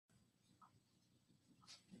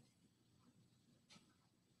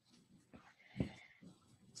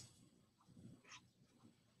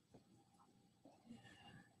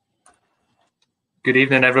Good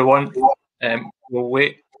evening, everyone. We'll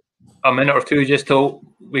wait a minute or two just till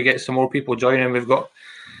we get some more people joining. We've got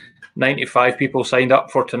 95 people signed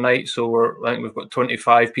up for tonight, so I think we've got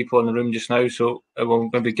 25 people in the room just now, so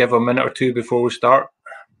we'll maybe give a minute or two before we start.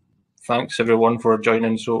 Thanks, everyone, for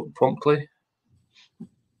joining so promptly.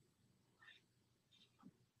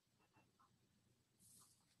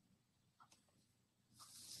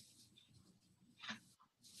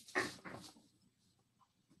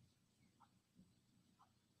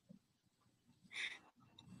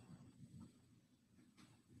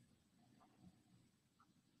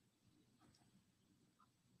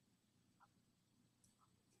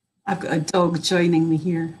 I've got a dog joining me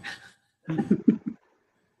here.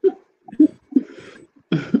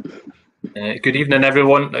 Good evening,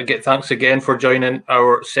 everyone. Thanks again for joining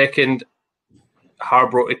our second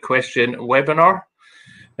Harbro Equestrian webinar.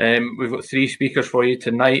 We've got 3 speakers for you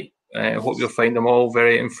tonight. I hope you'll find them all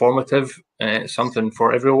very informative, something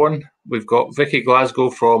for everyone. We've got Vicki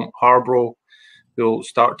Glasgow from Harbro, who will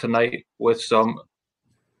start tonight with some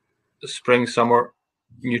spring-summer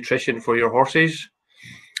nutrition for your horses.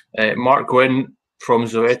 Mark Gwynn from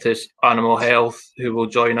Zoetis Animal Health, who will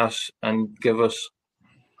join us and give us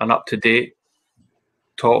an up-to-date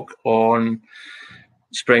talk on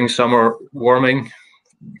spring-summer worming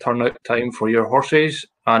turnout time for your horses.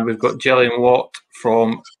 And we've got Gillian Watt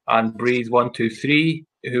from And Breathe 123,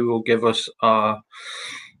 who will give us a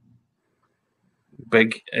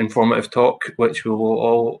big informative talk, which we will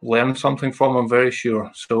all learn something from, I'm very sure.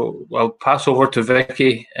 So I'll pass over to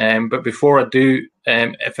Vicki. But before I do,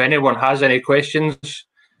 if anyone has any questions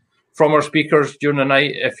from our speakers during the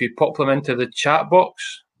night, if you pop them into the chat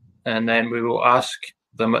box, and then we will ask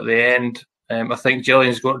them at the end. I think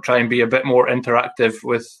Gillian's going to try and be a bit more interactive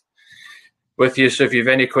with you. So if you have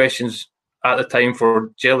any questions at the time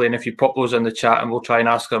for Gillian, if you pop those in the chat, and we'll try and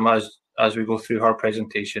ask them as we go through her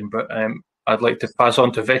presentation. But I'd like to pass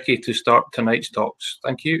on to Vicki to start tonight's talks.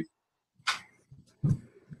 Thank you.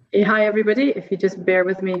 Hey, hi, everybody. If you just bear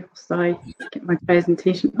with me whilst I get my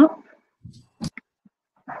presentation up.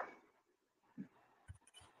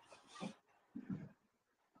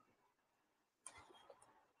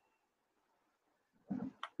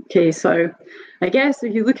 Okay, so I guess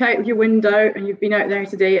if you look out your window and you've been out there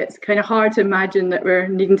today, it's kind of hard to imagine that we're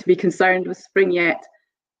needing to be concerned with spring yet.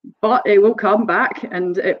 But it will come back,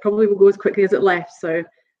 and it probably will go as quickly as it left. So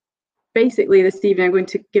basically this evening I'm going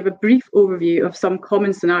to give a brief overview of some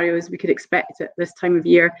common scenarios we could expect at this time of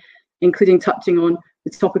year, including touching on the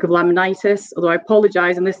topic of laminitis, although I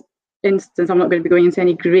apologise in this instance I'm not going to be going into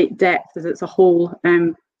any great depth as it's a whole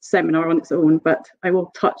seminar on its own, but I will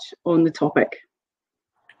touch on the topic.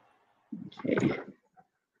 Okay.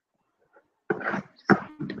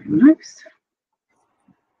 Mouse.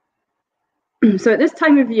 So at this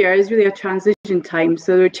time of year is really a transition time.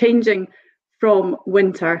 So we're changing from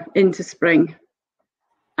winter into spring.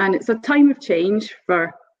 And it's a time of change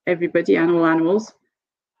for everybody and all animals.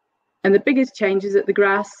 And the biggest change is that the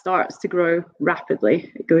grass starts to grow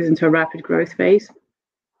rapidly. It goes into a rapid growth phase.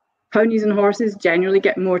 Ponies and horses generally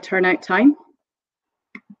get more turnout time.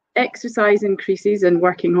 Exercise increases in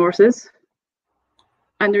working horses.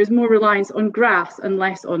 And there's more reliance on grass and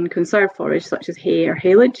less on conserved forage, such as hay or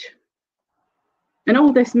haylage. And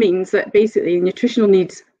all this means that basically nutritional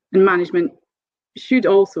needs and management should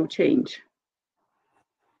also change.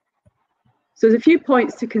 So there's a few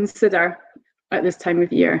points to consider at this time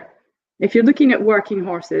of year. If you're looking at working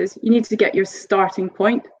horses, you need to get your starting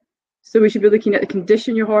point. So we should be looking at the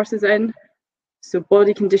condition your horse is in, so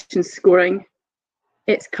body condition scoring,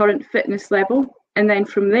 its current fitness level, and then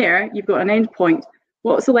from there you've got an end point.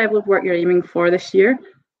 What's the level of work you're aiming for this year?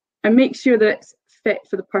 And make sure that it's fit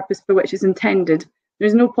for the purpose for which it's intended.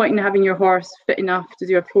 There's no point in having your horse fit enough to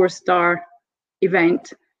do a 4-star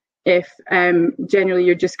event if generally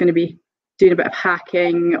you're just going to be doing a bit of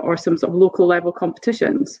hacking or some sort of local level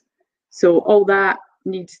competitions. So all that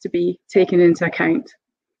needs to be taken into account.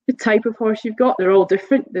 The type of horse you've got, they're all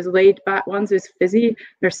different. There's laid back ones, there's fizzy,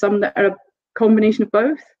 there's some that are a combination of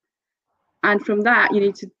both. And from that, you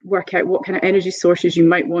need to work out what kind of energy sources you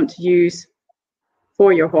might want to use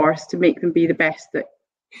for your horse to make them be the best that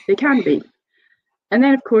they can be. And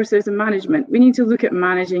then, of course, there's a management. We need to look at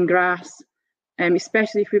managing grass,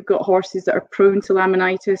 especially if we've got horses that are prone to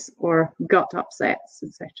laminitis or gut upsets,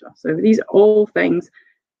 etc. So these are all things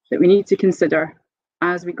that we need to consider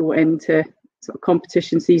as we go into sort of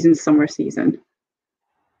competition season, summer season.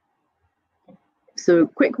 So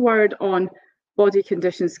quick word on body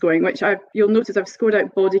condition scoring, which you'll notice I've scored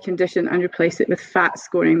out body condition and replaced it with fat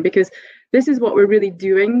scoring, because this is what we're really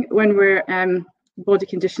doing when we're body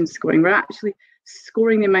condition scoring. We're actually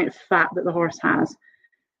scoring the amount of fat that the horse has.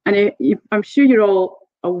 And I'm sure you're all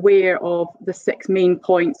aware of the 6 main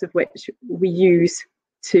points of which we use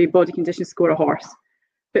to body condition score a horse.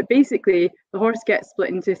 But basically, the horse gets split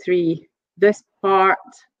into 3. This part,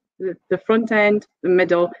 the front end, the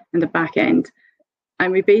middle, and the back end.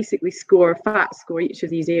 And we basically fat score each of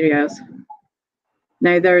these areas.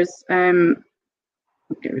 Now there's,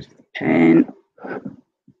 get rid of the pen.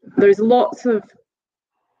 There's lots of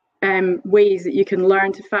ways that you can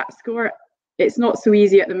learn to fat score. It's not so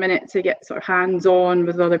easy at the minute to get sort of hands-on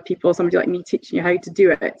with other people, somebody like me teaching you how to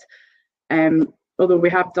do it. Although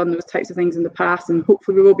we have done those types of things in the past, and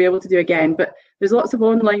hopefully we will be able to do again. But there's lots of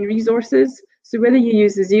online resources. So whether you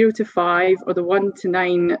use the 0 to 5 or the 1 to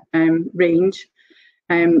 9 range,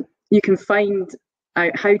 you can find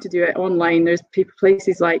out how to do it online. There's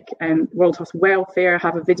places like World Horse Welfare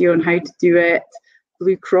have a video on how to do it,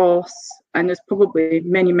 Blue Cross, and there's probably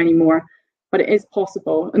many, many more. But it is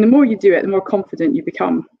possible. And the more you do it, the more confident you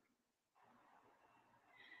become.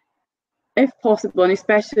 If possible, and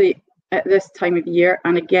especially at this time of year,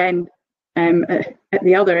 and again at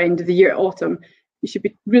the other end of the year, autumn, you should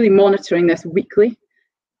be really monitoring this weekly.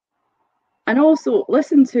 And also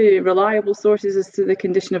listen to reliable sources as to the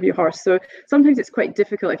condition of your horse. So sometimes it's quite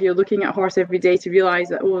difficult if you're looking at a horse every day to realise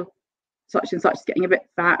that, oh, such and such is getting a bit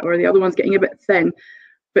fat or the other one's getting a bit thin.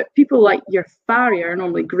 But people like your farrier are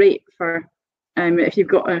normally great for, if you've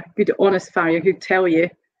got a good, honest farrier who tell you,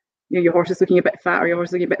 your horse is looking a bit fat or your horse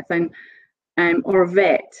is looking a bit thin. Or a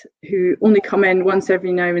vet who only come in once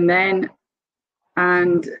every now and then,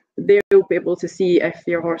 and they'll be able to see if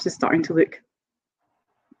your horse is starting to look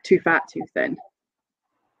too fat, too thin.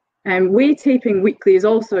 Weight taping weekly is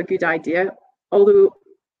also a good idea, although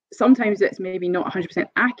sometimes it's maybe not 100%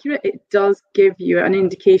 accurate. It does give you an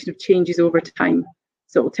indication of changes over time.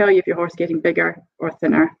 So it will tell you if your horse is getting bigger or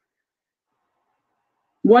thinner.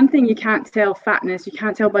 One thing you can't tell fatness, you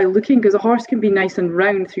can't tell by looking, because a horse can be nice and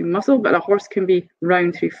round through muscle, but a horse can be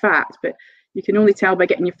round through fat. But you can only tell by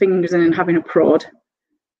getting your fingers in and having a prod.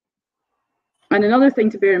 And another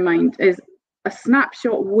thing to bear in mind is a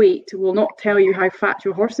snapshot weight will not tell you how fat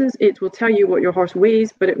your horse is. It will tell you what your horse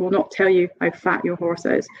weighs, but it will not tell you how fat your horse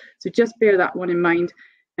is. So just bear that one in mind.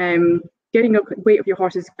 Getting a weight of your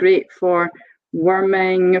horse is great for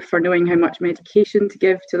worming, for knowing how much medication to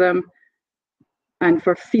give to them, and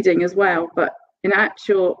for feeding as well. But in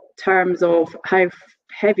actual terms of how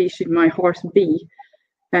heavy should my horse be,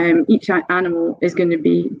 each animal is going to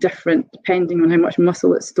be different depending on how much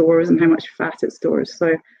muscle it stores and how much fat it stores.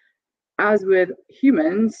 So as with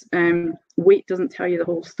humans, weight doesn't tell you the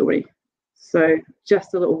whole story. So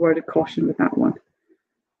just a little word of caution with that one.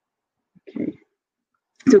 Okay.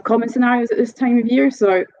 So common scenarios at this time of year.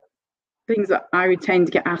 So things that I would tend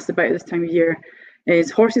to get asked about at this time of year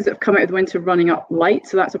is horses that have come out of the winter running up light.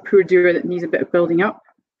 So that's a poor doer that needs a bit of building up.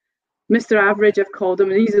 Mr. Average, I've called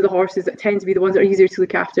them, and these are the horses that tend to be the ones that are easier to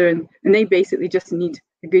look after, and they basically just need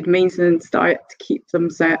a good maintenance diet to keep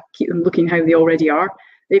them set, keep them looking how they already are.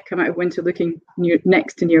 They've come out of winter looking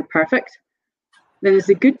next to near perfect. Then there's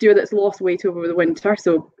the good doer that's lost weight over the winter.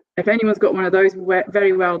 So if anyone's got one of those,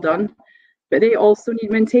 very well done. But they also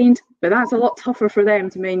need maintained, but that's a lot tougher for them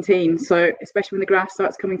to maintain. So especially when the grass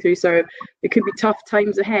starts coming through, so it could be tough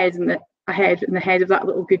times ahead in the head of that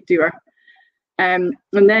little good doer. And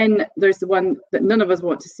then there's the one that none of us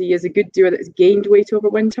want to see, is a good doer that's gained weight over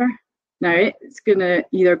winter. Now it's going to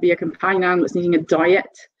either be a companion animal that's needing a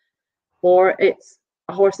diet, or it's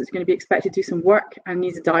a horse that's going to be expected to do some work and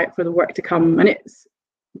needs a diet for the work to come. And it's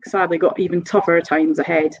sadly got even tougher times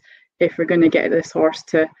ahead if we're going to get this horse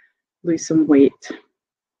to lose some weight.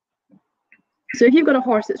 So if you've got a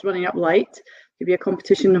horse that's running up light, it could be a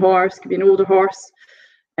competition horse, it could be an older horse,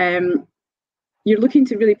 you're looking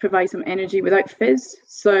to really provide some energy without fizz.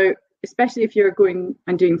 So especially if you're going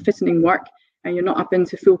and doing fitting work and you're not up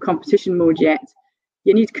into full competition mode yet,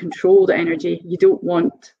 you need controlled energy. You don't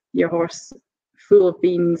want your horse full of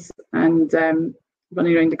beans and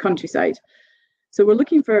running around the countryside. So we're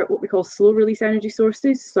looking for what we call slow release energy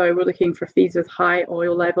sources. So we're looking for feeds with high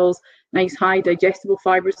oil levels, nice high digestible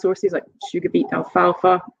fiber sources like sugar beet,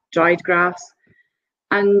 alfalfa, dried grass.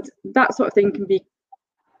 And that sort of thing can be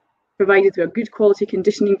provided through a good quality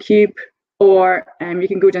conditioning cube, or you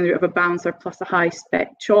can go down the route of a balancer plus a high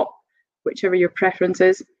spec chop, whichever your preference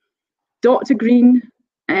is. Dr. Green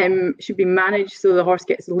should be managed so the horse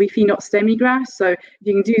gets leafy, not stemmy grass. So if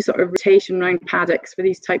you can do sort of rotation around paddocks for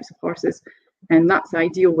these types of horses, and that's the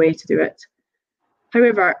ideal way to do it.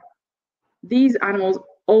 However, these animals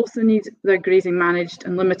also need their grazing managed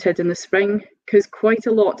and limited in the spring, because quite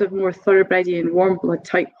a lot of more thoroughbred and warm blood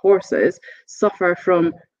type horses suffer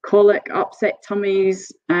from colic, upset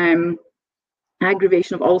tummies,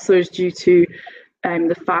 aggravation of ulcers due to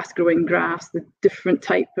the fast-growing grass, the different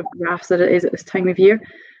type of grass that it is at this time of year.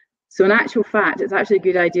 So in actual fact, it's actually a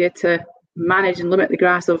good idea to manage and limit the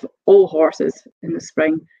grass of all horses in the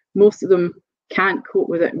spring. Most of them can't cope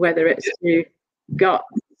with it, whether it's through gut,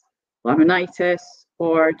 laminitis,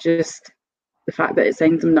 or just the fact that it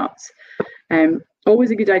sends them nuts.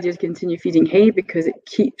 Always a good idea to continue feeding hay because it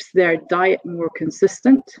keeps their diet more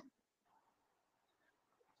consistent.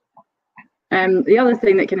 The other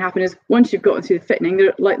thing that can happen is once you've gotten through the fitting,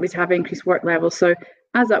 they're likely to have increased work levels. So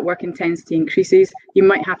as that work intensity increases, you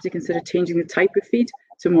might have to consider changing the type of feed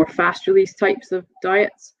to more fast release types of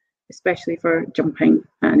diets, especially for jumping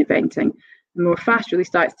and eventing. The more fast release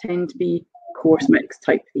diets tend to be coarse mix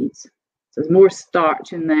type feeds. So there's more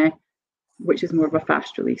starch in there, which is more of a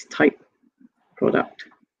fast release type product.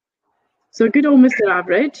 So a good old Mr.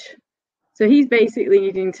 Average. So he's basically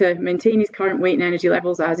needing to maintain his current weight and energy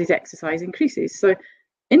levels as his exercise increases. So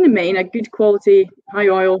in the main, a good quality, high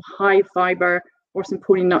oil, high fibre, horse and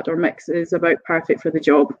pony nut or mix is about perfect for the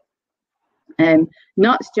job.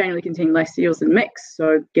 Nuts generally contain less cereals than mix,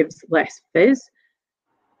 so it gives less fizz.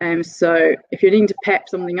 So if you're needing to pep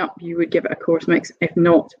something up, you would give it a coarse mix. If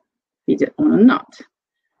not, feed it on a nut.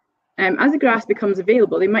 As the grass becomes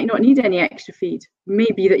available, they might not need any extra feed.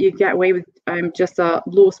 Maybe that you get away with just a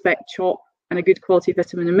low spec chop and a good quality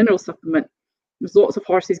vitamin and mineral supplement. There's lots of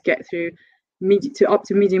horses get through up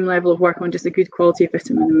to medium level of work on just a good quality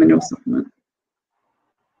vitamin and mineral supplement.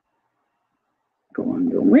 Go on,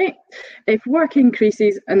 wait. If work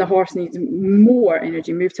increases and the horse needs more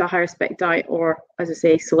energy, move to a higher spec diet, or as I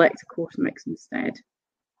say, select a coarse mix instead.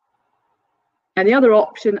 And the other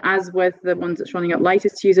option, as with the ones that's running up light,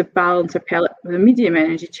 is to use a balancer pellet with a medium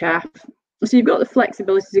energy chaff. So you've got the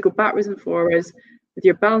flexibility to go backwards and forwards with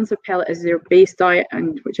your balancer pellet as your base diet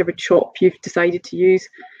and whichever chop you've decided to use.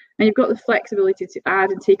 And you've got the flexibility to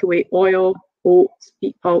add and take away oil, oats,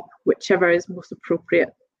 peat pulp, whichever is most appropriate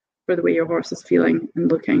for the way your horse is feeling and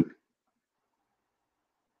looking.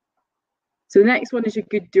 So the next one is your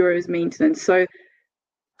good doers maintenance. So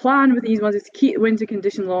plan with these ones is to keep the winter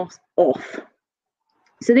condition loss off.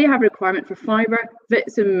 So they have a requirement for fibre,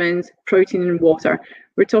 vitamins, protein and water.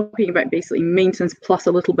 We're talking about basically maintenance plus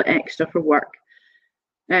a little bit extra for work.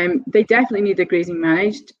 They definitely need their grazing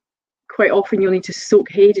managed. Quite often you'll need to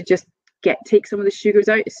soak hay to just take some of the sugars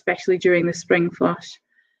out, especially during the spring flush.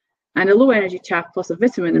 And a low energy chaff plus a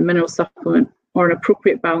vitamin and mineral supplement or an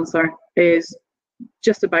appropriate balancer is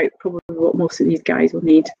just about probably what most of these guys will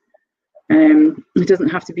need. It doesn't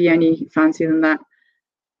have to be any fancier than that.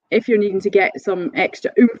 If you're needing to get some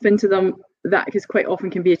extra oomph into them, that quite often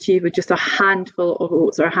can be achieved with just a handful of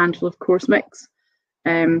oats or a handful of coarse mix.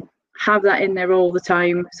 Have that in there all the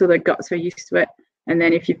time so their guts are used to it. And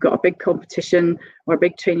then if you've got a big competition or a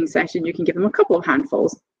big training session, you can give them a couple of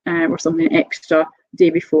handfuls or something extra day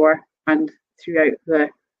before and throughout the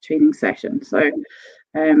training session. So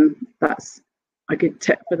that's a good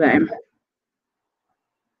tip for them.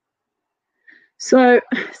 So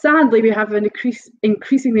sadly, we have an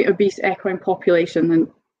increasingly obese equine population,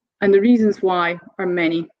 and the reasons why are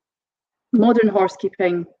many. Modern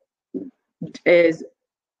horsekeeping is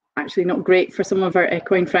actually not great for some of our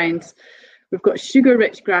equine friends. We've got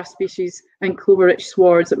sugar-rich grass species and clover-rich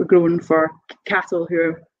swards that were grown for cattle who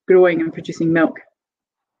are growing and producing milk.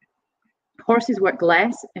 Horses work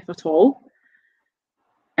less, if at all.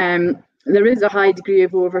 There is a high degree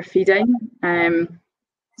of overfeeding,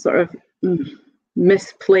 sort of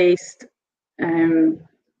misplaced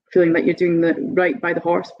feeling that you're doing the right by the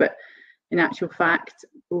horse, but in actual fact,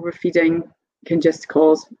 overfeeding can just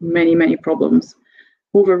cause many, many problems.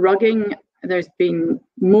 Over rugging, there's been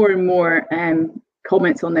more and more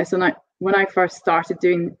comments on this, and when I first started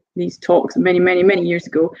doing these talks many years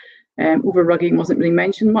ago, over rugging wasn't really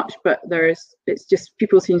mentioned much, but it's just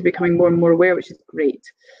people seem to be becoming more and more aware, which is great.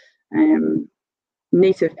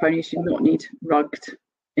 Native ponies should not need rugged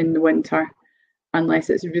in the winter unless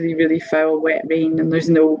it's really, really foul, wet rain and there's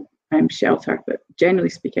no shelter, but generally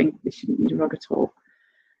speaking, they shouldn't need a rug at all.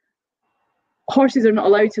 Horses are not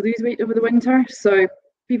allowed to lose weight over the winter, so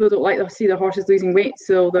people don't like to see their horses losing weight,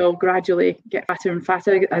 so they'll gradually get fatter and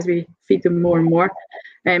fatter as we feed them more and more.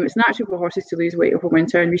 It's natural for horses to lose weight over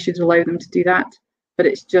winter, and we should allow them to do that, but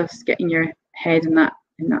it's just getting your head in that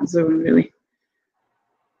zone, really.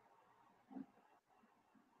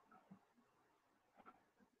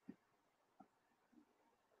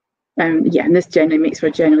 And this generally makes for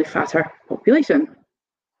a generally fatter population.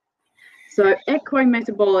 So equine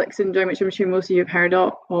metabolic syndrome, which I'm sure most of you have heard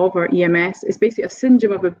of, or EMS, is basically a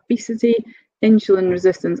syndrome of obesity, insulin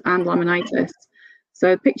resistance, and laminitis. So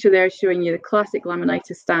the picture there is showing you the classic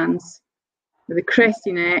laminitis stance with a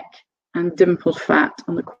cresty neck and dimpled fat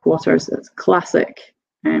on the quarters. That's classic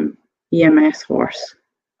EMS horse.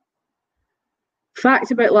 Fact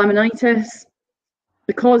about laminitis,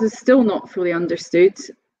 the cause is still not fully understood.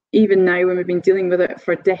 Even now, when we've been dealing with it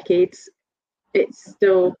for decades,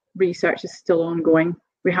 research is still ongoing.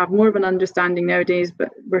 We have more of an understanding nowadays, but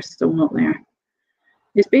we're still not there.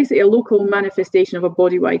 It's basically a local manifestation of a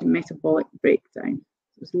body-wide metabolic breakdown.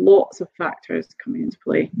 There's lots of factors coming into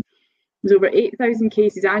play. There's over 8,000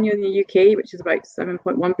 cases annually in the UK, which is about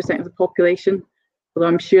 7.1% of the population, although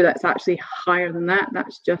I'm sure that's actually higher than that.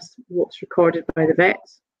 That's just what's recorded by the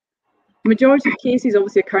vets. The majority of cases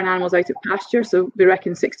obviously occur in animals out at pasture, so we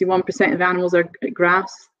reckon 61% of animals are at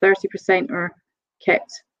grass, 30% are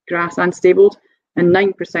kept grass and stabled, and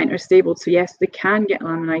 9% are stabled. So yes, they can get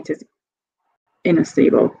laminitis in a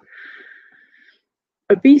stable.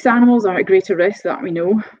 Obese animals are at greater risk, that we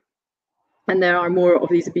know, and there are more of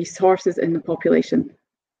these obese horses in the population.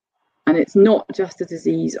 And it's not just a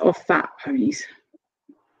disease of fat ponies.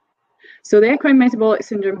 So the equine metabolic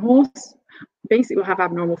syndrome horse basically will have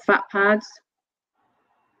abnormal fat pads.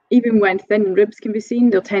 Even when thin ribs can be seen,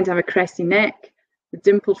 they'll tend to have a cresty neck, the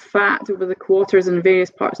dimpled fat over the quarters and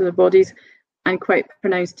various parts of the bodies, and quite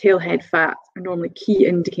pronounced tailhead fat are normally key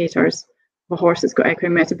indicators of a horse that's got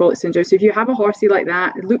equine metabolic syndrome. So if you have a horsey like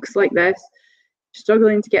that, it looks like this,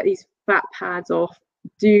 struggling to get these fat pads off,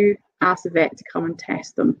 do ask the vet to come and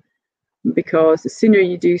test them, because the sooner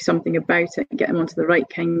you do something about it and get them onto the right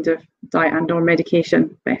kind of diet and or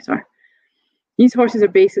medication, better. These horses are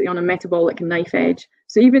basically on a metabolic knife edge.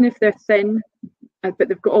 So even if they're thin, but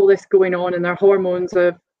they've got all this going on and their hormones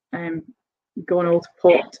have gone all to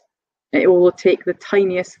pot, it will take the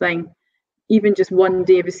tiniest thing, even just one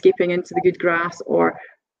day of escaping into the good grass, or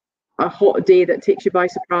a hot day that takes you by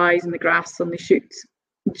surprise and the grass suddenly shoots.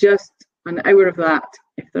 Just an hour of that,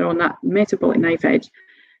 if they're on that metabolic knife edge,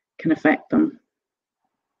 can affect them.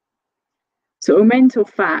 So omental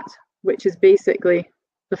fat, which is basically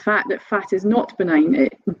the fact that fat is not benign,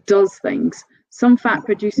 it does things. Some fat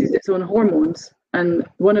produces its own hormones, and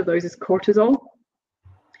one of those is cortisol.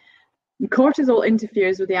 And cortisol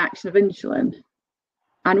interferes with the action of insulin.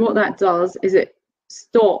 And what that does is it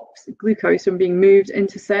stops glucose from being moved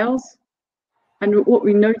into cells. And what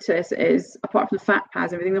we notice is, apart from the fat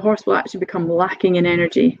pads and everything, the horse will actually become lacking in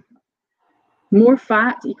energy. More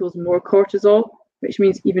fat equals more cortisol, which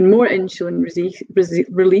means even more insulin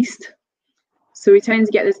released. So we tend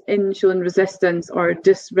to get this insulin resistance or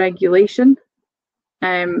dysregulation.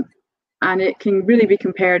 And it can really be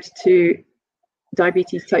compared to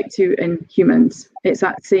diabetes type 2 in humans. It's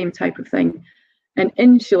that same type of thing. And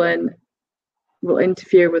insulin will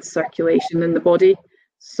interfere with circulation in the body.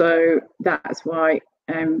 So that's why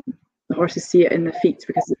the horses see it in the feet,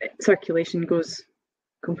 because the circulation goes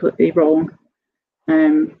completely wrong.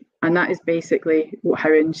 And that is basically how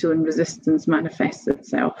insulin resistance manifests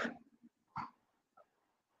itself.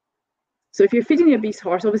 So if you're feeding the obese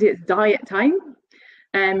horse, obviously it's diet time.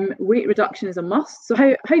 Weight reduction is a must. So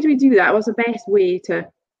how do we do that? What's the best way to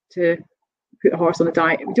put a horse on a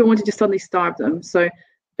diet? We don't want to just suddenly starve them. So the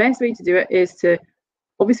best way to do it is to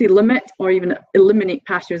obviously limit or even eliminate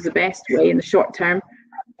pasture is the best way in the short term,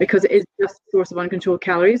 because it is just a source of uncontrolled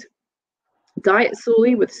calories. Diet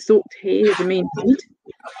solely with soaked hay is the main feed.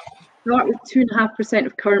 Start with 2.5%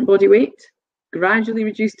 of current body weight, gradually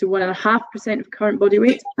reduce to 1.5% of current body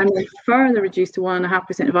weight, and then further reduce to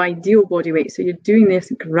 1.5% of ideal body weight. So you're doing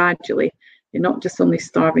this gradually. You're not just suddenly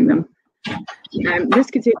starving them.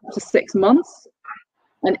 This could take up to 6 months,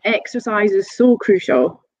 and exercise is so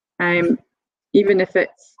crucial. Even if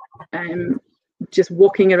it's just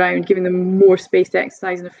walking around, giving them more space to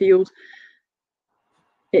exercise in the field.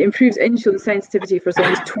 It improves insulin sensitivity for as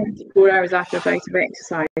long as 24 hours after a bout of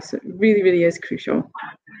exercise. So it really, really is crucial.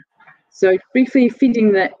 So briefly,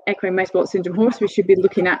 feeding the equine metabolic syndrome horse, we should be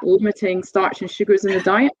looking at limiting starch and sugars in the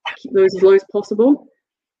diet, keep those as low as possible.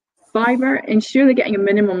 Fibre, ensure they're getting a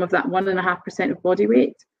minimum of that 1.5% of body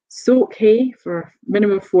weight. Soak hay for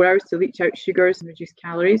minimum 4 hours to leach out sugars and reduce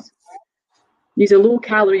calories. Use a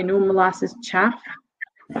low-calorie, no molasses chaff.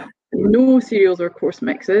 No cereals or coarse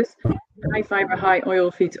mixes. High fibre, high oil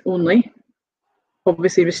feeds only.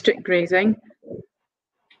 Obviously, restrict grazing.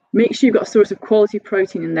 Make sure you've got a source of quality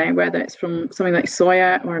protein in there, whether it's from something like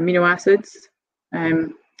soya or amino acids.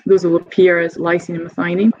 Those will appear as lysine and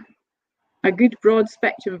methionine. A good broad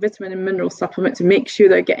spectrum vitamin and mineral supplement to make sure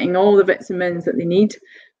they're getting all the vitamins that they need,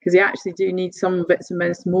 because they actually do need some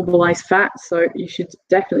vitamins to mobilize fat. So you should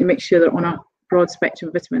definitely make sure they're on a broad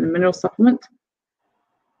spectrum vitamin and mineral supplement.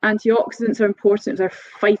 Antioxidants are important. They're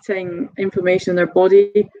fighting inflammation in their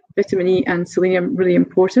body. Vitamin E and selenium, really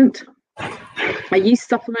important. A yeast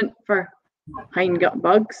supplement for hindgut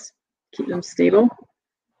bugs, keep them stable.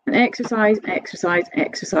 And exercise, exercise,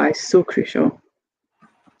 exercise, so crucial.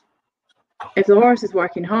 If the horse is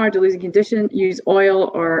working hard or losing condition, use oil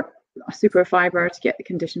or a super fiber to get the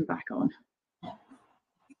condition back on.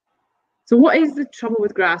 So what is the trouble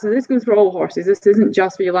with grass? And this goes for all horses. This isn't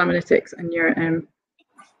just for your laminitic and your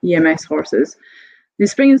EMS horses. In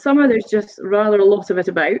spring and summer, there's just rather a lot of it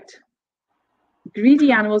about.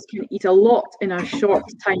 Greedy animals can eat a lot in a short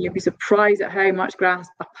time. You'll be surprised at how much grass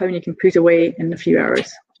a pony can put away in a few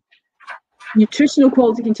hours. Nutritional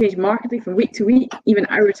quality can change markedly from week to week, even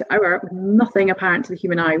hour to hour, with nothing apparent to the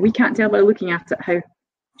human eye. We can't tell by looking at it how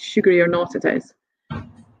sugary or not it is.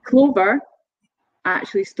 Clover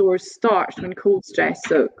actually stores starch when cold stressed,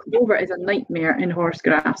 so clover is a nightmare in horse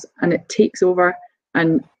grass, and it takes over,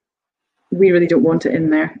 and we really don't want it in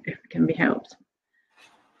there if it can be helped.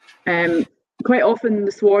 Quite often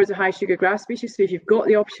the swards are high sugar grass species, so if you've got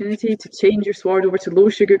the opportunity to change your sward over to low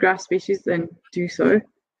sugar grass species, then do so.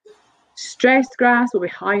 Stressed grass will be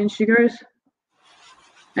high in sugars.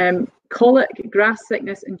 Colic, grass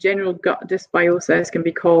sickness, and general gut dysbiosis can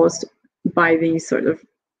be caused by these sort of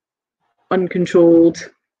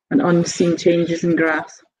uncontrolled and unseen changes in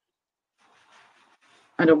grass.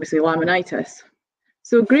 And obviously laminitis.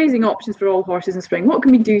 So grazing options for all horses in spring. What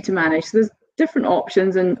can we do to manage? So there's different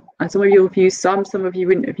options, and some of you have used some of you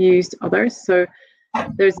wouldn't have used others. So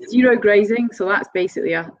there's zero grazing, so that's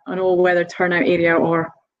basically an all-weather turnout area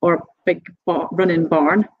or big running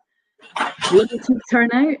barn. Limited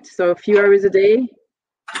turnout, so a few hours a day.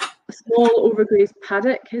 A small overgrazed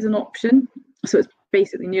paddock is an option, so it's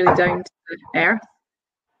basically nearly down to the earth.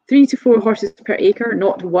 3 to 4 horses per acre,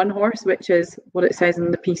 not 1 horse, which is what it says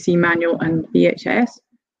in the PC manual and VHS.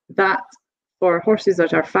 That for horses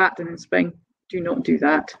that are fat and in spring, do not do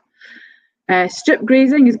that. Strip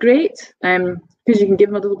grazing is great because you can give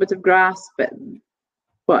them a little bit of grass, but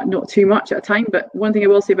not too much at a time. But one thing I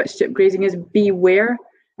will say about strip grazing is beware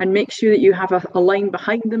and make sure that you have a line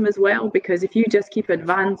behind them as well, because if you just keep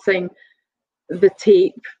advancing the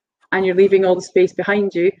tape and you're leaving all the space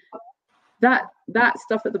behind you, that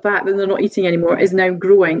stuff at the back that they're not eating anymore is now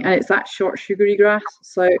growing, and it's that short sugary grass.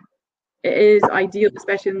 So it is ideal,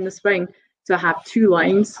 especially in the spring, to have 2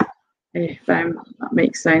 lines, if that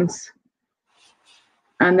makes sense.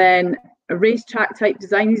 And then a racetrack type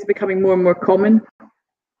design is becoming more and more common.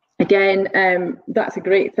 Again, that's a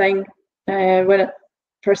great thing. When I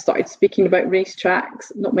first started speaking about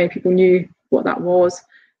racetracks, not many people knew what that was.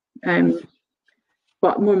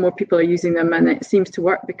 But more and more people are using them, and it seems to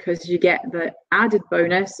work because you get the added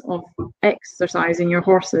bonus of exercising your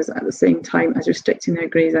horses at the same time as restricting their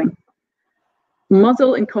grazing.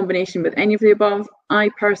 Muzzle in combination with any of the above. I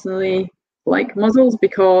personally like muzzles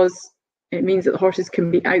because it means that the horses can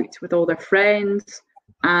be out with all their friends,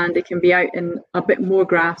 and they can be out in a bit more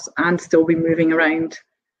grass and still be moving around.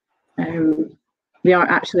 They are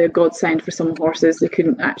actually a godsend for some horses. They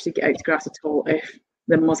couldn't actually get out to grass at all if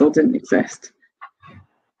the muzzle didn't exist.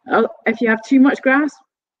 If you have too much grass,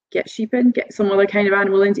 get sheep in, get some other kind of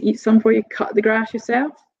animal in to eat some for you, cut the grass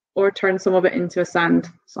yourself, or turn some of it into a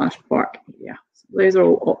sand/park area. So those are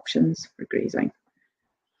all options for grazing.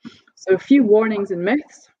 So a few warnings and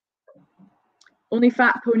myths. Only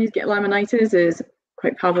fat ponies get laminitis is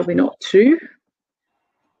quite probably not true.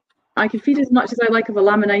 I can feed as much as I like of a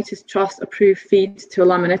Laminitis Trust approved feed to a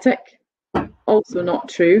laminitic. Also not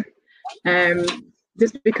true.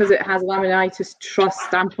 Just because it has Laminitis Trust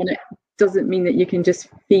stamp on it doesn't mean that you can just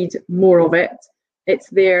feed more of it. It's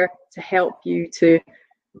there to help you to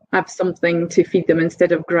have something to feed them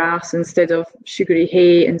instead of grass, instead of sugary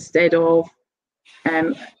hay, instead of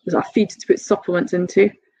a feed to put supplements into.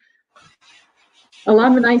 A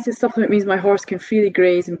laminitis supplement means my horse can freely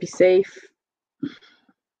graze and be safe.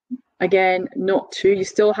 Again, not true. You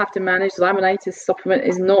still have to manage. Laminitis supplement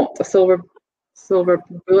is not a silver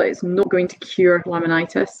bullet. It's not going to cure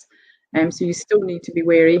laminitis. So you still need to be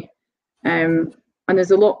wary. And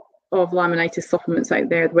there's a lot of laminitis supplements out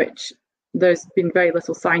there which there's been very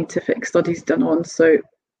little scientific studies done on. So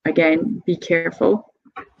again, be careful.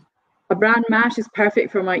 A bran mash is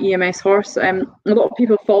perfect for my EMS horse. A lot of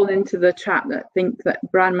people fall into the trap that think that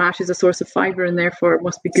bran mash is a source of fibre and therefore it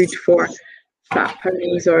must be good for fat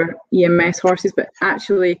ponies or EMS horses, but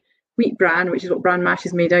actually wheat bran, which is what bran mash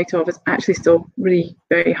is made out of, is actually still really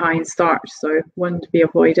very high in starch, so one to be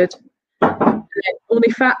avoided. Only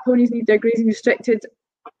fat ponies need their grazing restricted.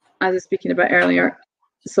 As I was speaking about earlier,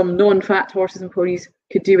 some non-fat horses and ponies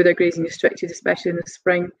could do with their grazing restricted, especially in the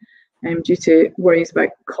spring. due to worries about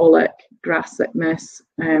colic, grass sickness,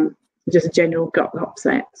 just a general gut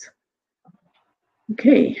upset.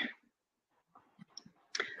 Okay,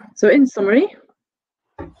 so in summary,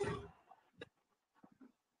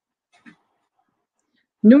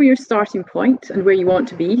 know your starting point and where you want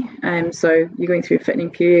to be. So you're going through a fitting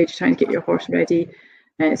period, you're trying to get your horse ready.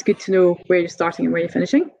 It's good to know where you're starting and where you're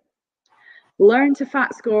finishing. Learn to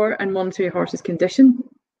fat score and monitor your horse's condition.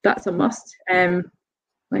 That's a must. Like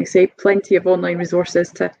I say, plenty of online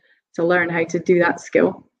resources to learn how to do that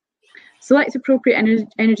skill. Select appropriate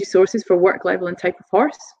energy sources for work level and type of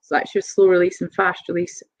horse. So that's your slow release and fast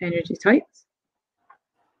release energy types.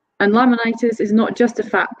 And laminitis is not just a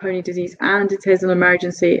fat pony disease, and it is an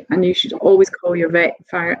emergency, and you should always call your vet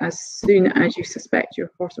as soon as you suspect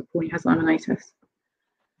your horse or pony has laminitis.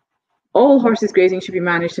 All horses grazing should be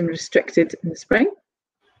managed and restricted in the spring.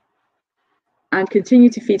 And continue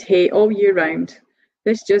to feed hay all year round.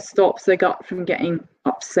 This just stops the gut from getting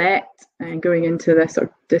upset and going into this sort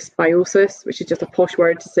of dysbiosis, which is just a posh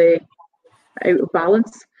word to say out of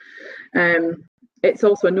balance. It's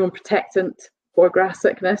also a known protectant for grass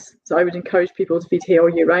sickness, so I would encourage people to feed hay all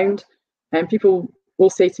year round. And people will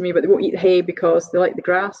say to me, but they won't eat the hay because they like the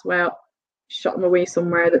grass. Well, shut them away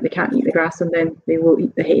somewhere that they can't eat the grass, and then they will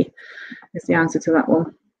eat the hay, is the answer to that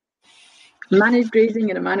one. Manage grazing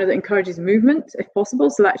in a manner that encourages movement, if possible.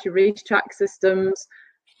 So that's your racetrack systems,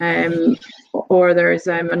 or there's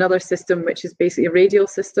another system which is basically a radial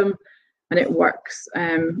system, and it works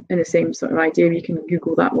in the same sort of idea. You can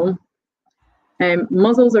Google that one.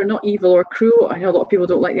 Muzzles are not evil or cruel. I know a lot of people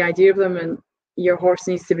don't like the idea of them, and your horse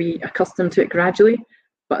needs to be accustomed to it gradually,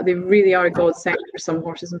 but they really are a godsend for some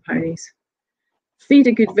horses and ponies. Feed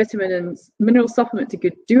a good vitamin and mineral supplement to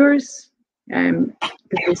good doers,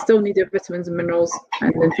 because they still need their vitamins and minerals.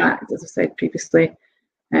 And in fact, as I said previously,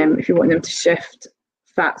 if you want them to shift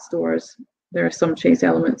fat stores, there are some trace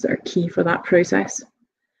elements that are key for that process.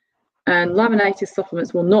 And laminitis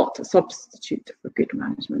supplements will not substitute for good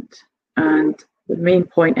management. And the main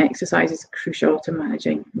point, exercise is crucial to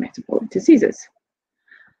managing metabolic diseases.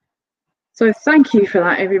 So thank you for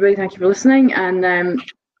that, everybody. Thank you for listening. And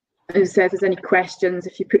as I said, if there's any questions,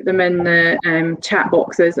 if you put them in the chat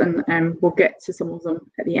boxes, and we'll get to some of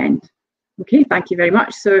them at the end. Okay, thank you very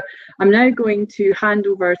much. So I'm now going to hand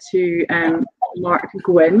over to Mark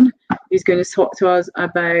Gwynn, who's going to talk to us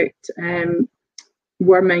about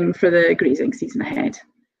worming for the grazing season ahead.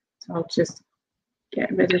 So I'll just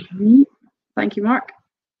get rid of me. Thank you, Mark.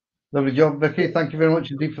 Lovely job, Vicky. Thank you very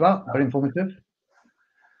much indeed for that. Very informative.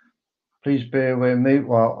 Please bear with me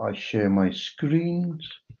while I share my screens.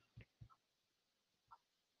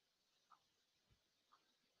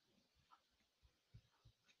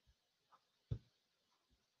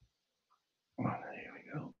 There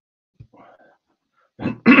we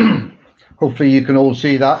go. Hopefully you can all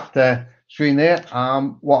see that screen there.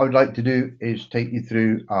 What I would like to do is take you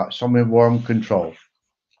through some worm control.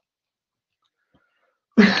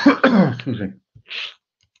 Excuse me.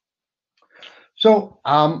 So,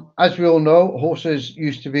 as we all know, horses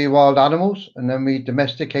used to be wild animals, and then we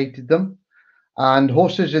domesticated them. And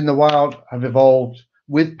horses in the wild have evolved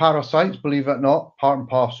with parasites, believe it or not, part and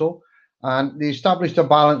parcel. And they established a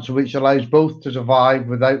balance which allows both to survive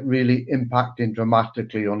without really impacting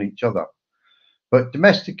dramatically on each other. But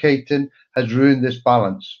domesticating has ruined this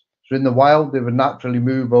balance. So in the wild, they would naturally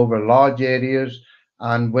move over large areas,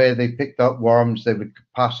 and where they picked up worms, they would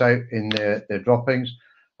pass out in their droppings,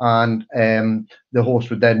 and the horse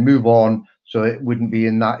would then move on, so it wouldn't be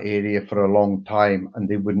in that area for a long time, and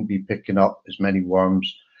they wouldn't be picking up as many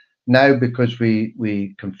worms. Now, because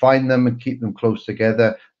we confine them and keep them close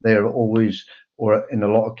together, they're always, or in a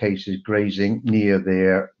lot of cases, grazing near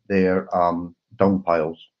their dung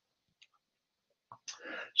piles.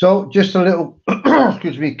 So just a little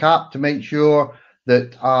excuse me, cap to make sure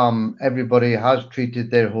that everybody has treated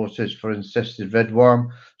their horses for encysted redworm.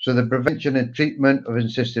 So the prevention and treatment of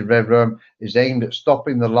encysted redworm is aimed at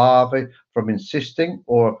stopping the larvae from encysting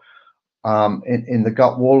or in the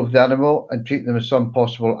gut wall of the animal, and treat them as soon as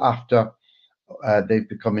possible after they've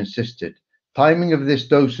become encysted. Timing of this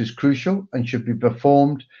dose is crucial and should be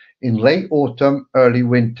performed in late autumn, early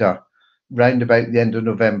winter, round about the end of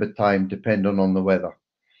November time, depending on the weather.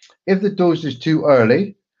 If the dose is too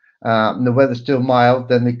early and the weather's still mild,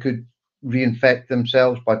 then they could reinfect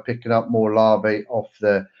themselves by picking up more larvae off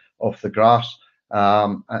the grass,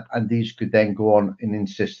 and these could then go on and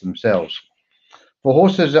encysted themselves. For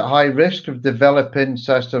horses at high risk of developing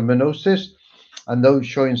cystominosis and those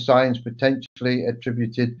showing signs potentially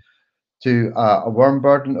attributed to a worm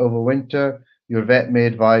burden over winter, your vet may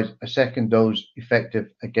advise a second dose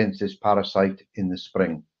effective against this parasite in the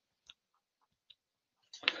spring.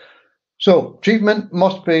 So treatment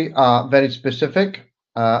must be very specific.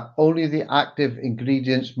 Only the active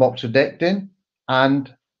ingredients moxidectin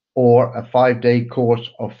and or a 5-day course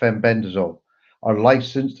of fenbendazole are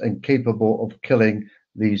licensed and capable of killing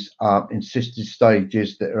these encysted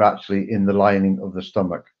stages that are actually in the lining of the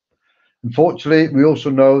stomach. Unfortunately, we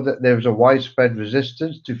also know that there is a widespread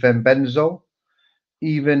resistance to fenbendazole,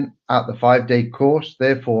 even at the 5-day course.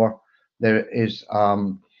 Therefore, there is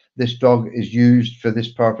this drug is used for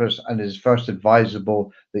this purpose, and it is first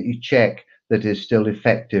advisable that you check that it's still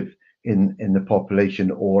effective in the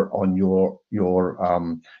population or on your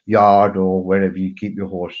yard or wherever you keep your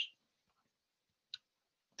horse.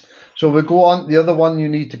 So we go on. The other one you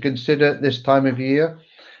need to consider this time of year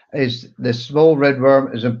is the small red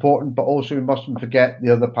worm is important, but also we mustn't forget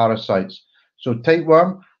the other parasites. So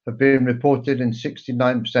tapeworm have been reported in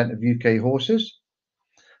 69% of UK horses.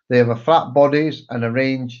 They have a flat bodies and a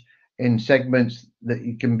range in segments that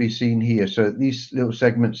you can be seen here. So these little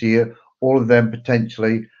segments here, all of them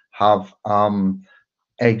potentially have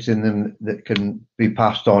eggs in them that can be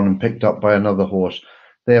passed on and picked up by another horse.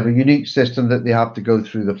 They have a unique system that they have to go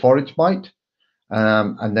through the forage mite,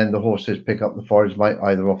 and then the horses pick up the forage mite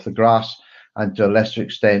either off the grass and to a lesser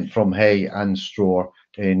extent from hay and straw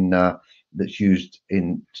in that's used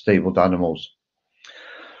in stabled animals.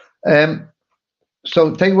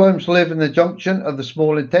 So tapeworms live in the junction of the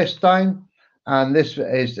small intestine, and this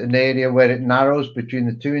is an area where it narrows between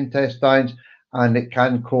the two intestines, and it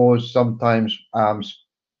can cause sometimes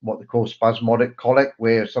what they call spasmodic colic,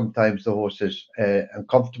 where sometimes the horse is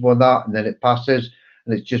uncomfortable in that, and then it passes,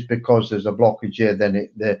 and it's just because there's a blockage here, then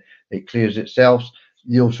it clears itself.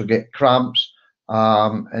 You also get cramps,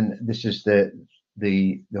 and this is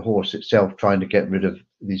the horse itself trying to get rid of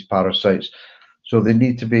these parasites. So they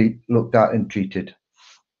need to be looked at and treated.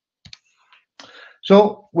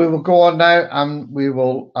 So we will go on now, and we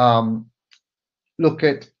will look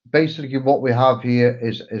at basically what we have here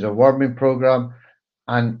is a worming program.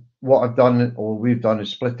 And what I've done, or we've done, is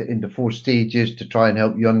split it into 4 stages to try and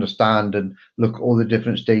help you understand and look at all the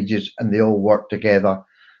different stages, and they all work together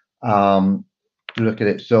to look at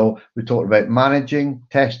it. So we talked about managing,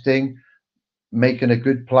 testing, making a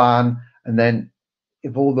good plan, and then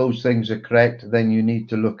if all those things are correct, then you need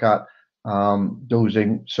to look at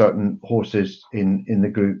dosing certain horses in the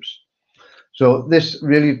groups. So this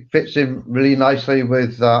really fits in really nicely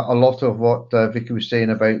with a lot of what Vicki was saying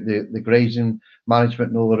about the grazing management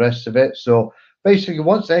and all the rest of it. So basically,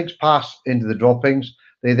 once eggs pass into the droppings,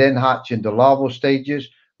 they then hatch into larval stages,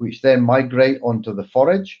 which then migrate onto the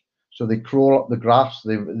forage. So they crawl up the grass.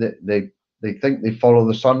 They think they follow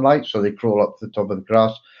the sunlight, so they crawl up to the top of the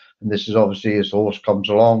grass. And this is obviously as the horse comes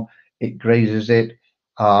along, it grazes it,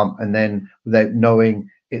 and then without knowing,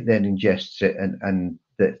 it then ingests it, and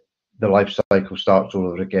the life cycle starts all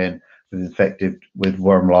over again with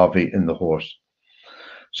worm larvae in the horse.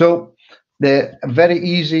 So the very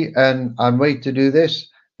easy and way to do this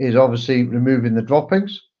is obviously removing the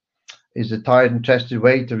droppings. Is a tried and tested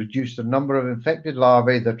way to reduce the number of infected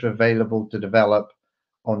larvae that are available to develop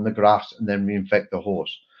on the grass and then reinfect the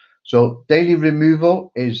horse. So daily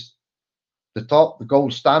removal is the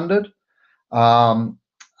gold standard.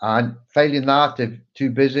 And failing that, if too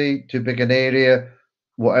busy, too big an area,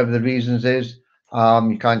 whatever the reasons is,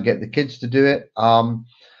 you can't get the kids to do it.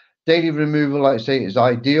 Daily removal, like I say, is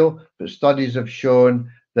ideal, but studies have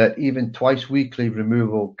shown that even twice weekly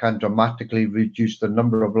removal can dramatically reduce the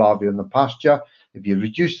number of larvae in the pasture. If you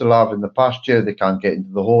reduce the larvae in the pasture, they can't get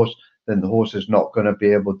into the horse, then the horse is not going to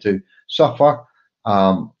be able to suffer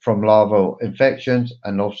from larval infections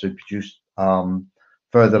and also produce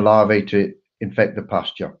further larvae to infect the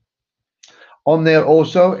pasture. On there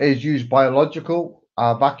also is use biological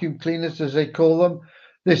vacuum cleaners, as they call them.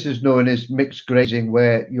 This is known as mixed grazing,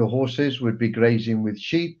 where your horses would be grazing with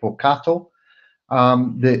sheep or cattle.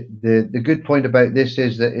 The good point about this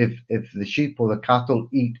is that if the sheep or the cattle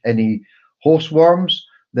eat any horse worms,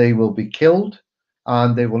 they will be killed,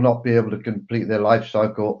 and they will not be able to complete their life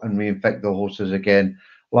cycle and reinfect the horses again.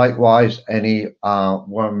 Likewise, any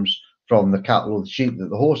worms from the cattle or the sheep that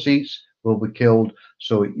the horse eats will be killed.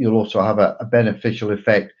 So you'll also have a beneficial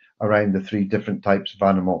effect around the 3 different types of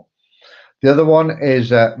animal. The other one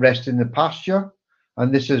is rest in the pasture,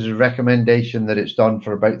 and this is a recommendation that it's done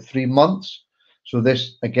for about 3 months. So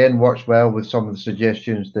this again works well with some of the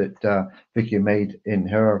suggestions that Vicki made in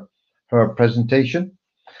her presentation.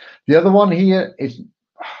 The other one here is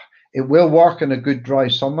it will work in a good dry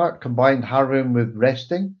summer, combined harrowing with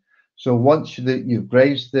resting. So once you've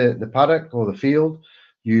grazed the paddock or the field,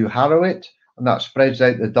 you harrow it, and that spreads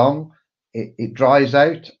out the dung. It dries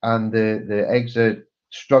out, and the eggs are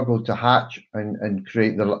struggle to hatch and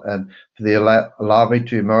create for the larvae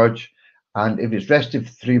to emerge. And if it's rested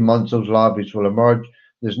for 3 months, those larvae will emerge.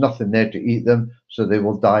 There's nothing there to eat them, so they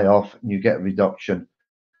will die off, and you get a reduction.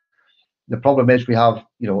 The problem is we have,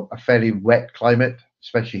 a fairly wet climate,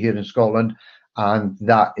 especially here in Scotland, and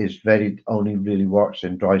that is only really works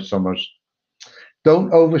in dry summers.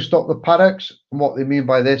 Don't overstock the paddocks. And what they mean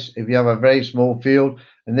by this, if you have a very small field,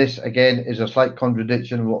 and this again is a slight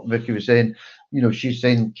contradiction of what Vicki was saying. She's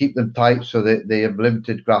saying keep them tight so that they have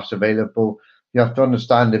limited grass available. You have to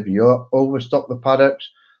understand, if you overstock the paddocks,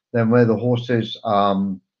 then where the horses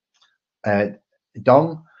dung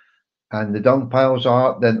and the dung piles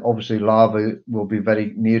are, then obviously larvae will be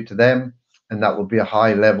very near to them, and that will be a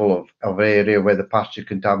high level of area where the pasture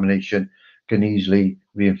contamination can easily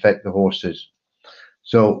reinfect the horses.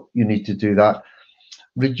 So you need to do that.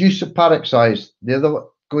 Reduce the paddock size.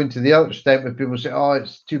 Going to the other extent where people say, oh,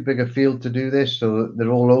 it's too big a field to do this, so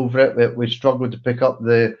they're all over it. We struggle to pick up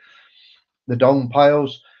the dung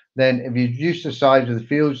piles. Then if you reduce the size of the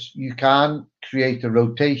fields, you can create a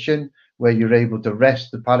rotation where you're able to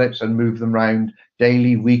rest the paddocks and move them around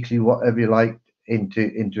daily, weekly, whatever you like,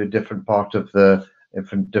 into a different part of the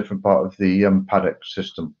paddock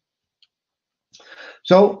system.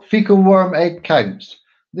 So fecal worm egg counts.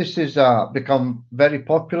 This has become very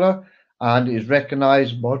popular and is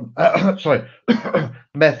recognised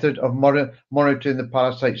method of monitoring the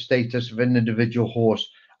parasite status of an individual horse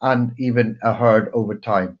and even a herd over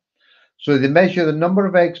time. So they measure the number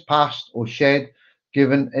of eggs passed or shed,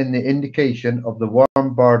 given in the indication of the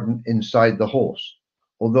worm burden inside the horse.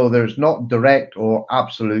 Although there is not direct or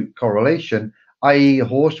absolute correlation, i.e. a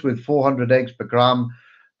horse with 400 eggs per gram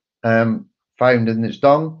found in its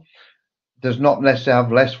dung does not necessarily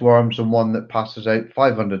have less worms than one that passes out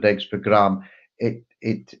 500 eggs per gram. It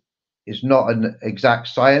is not an exact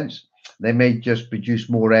science. They may just produce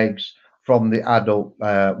more eggs from the adult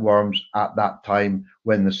worms at that time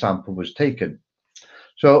when the sample was taken.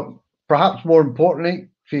 So perhaps more importantly,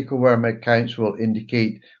 fecal worm egg counts will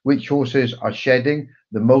indicate which horses are shedding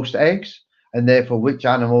the most eggs, and therefore which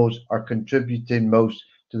animals are contributing most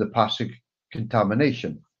to the pasture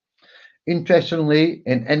contamination. Interestingly,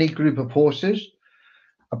 in any group of horses,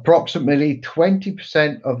 approximately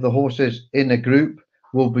 20% of the horses in a group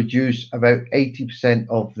will produce about 80%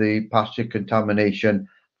 of the pasture contamination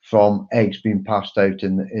from eggs being passed out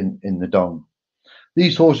in the dung.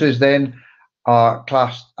 These horses then are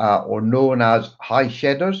classed or known as high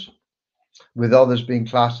shedders, with others being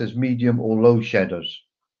classed as medium or low shedders.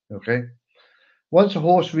 Okay. Once a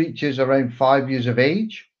horse reaches around 5 years of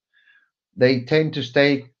age, they tend to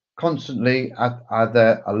stay constantly at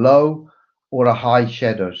either a low or a high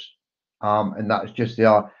shedders, and that's just they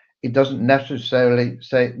are. It doesn't necessarily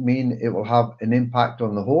mean it will have an impact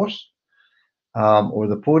on the horse or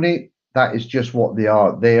the pony. That is just what they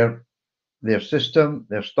are. Their system,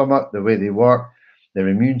 their stomach, the way they work, their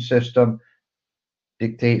immune system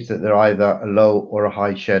dictates that they're either a low or a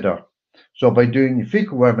high shedder. So by doing your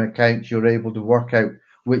fecal worm egg counts, you're able to work out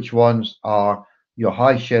which ones are your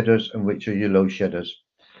high shedders and which are your low shedders.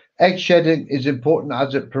 Egg shedding is important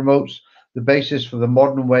as it promotes the basis for the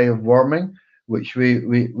modern way of worming, which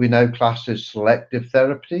we now class as selective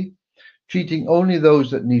therapy. Treating only those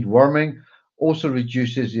that need worming also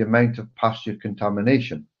reduces the amount of pasture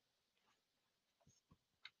contamination.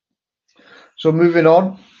 So moving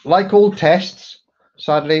on, like all tests,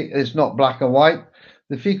 sadly, it's not black and white.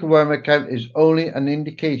 The fecal worm egg count is only an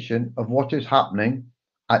indication of what is happening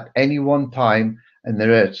at any one time, and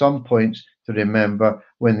there are some points to remember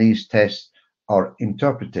when these tests are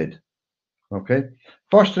interpreted. Okay.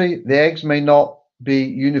 Firstly, the eggs may not be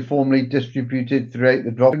uniformly distributed throughout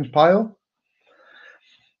the droppings pile.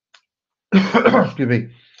 Excuse me.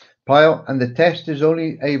 Pile, and the test is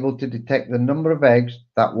only able to detect the number of eggs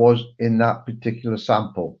that was in that particular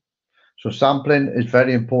sample. So sampling is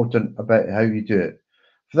very important about how you do it.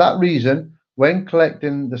 For that reason, when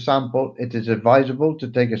collecting the sample, it is advisable to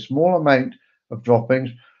take a small amount of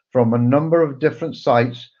droppings from a number of different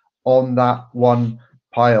sites on that one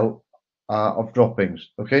pile of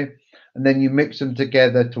droppings, okay? And then you mix them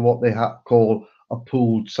together to what they call a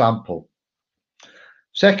pooled sample.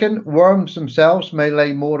 Second, worms themselves may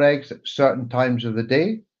lay more eggs at certain times of the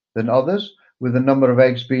day than others, with the number of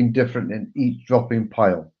eggs being different in each dropping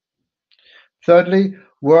pile. Thirdly,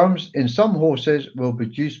 worms in some horses will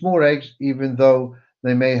produce more eggs even though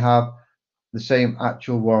they may have the same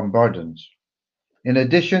actual worm burdens. In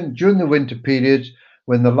addition, during the winter periods,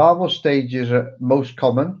 when the larval stages are most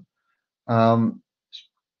common,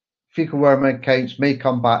 fecal worm egg counts may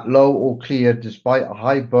come back low or clear despite a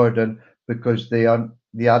high burden because they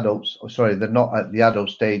the adults, sorry, they're not at the adult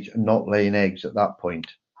stage and not laying eggs at that point.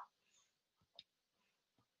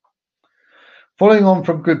 Following on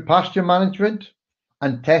from good pasture management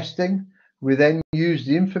and testing, we then use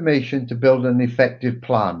the information to build an effective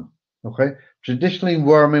plan. Okay. Traditionally,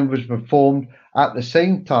 worming was performed at the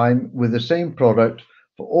same time with the same product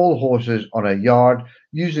for all horses on a yard.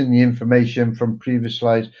 Using the information from previous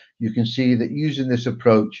slides, you can see that using this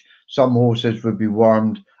approach, some horses would be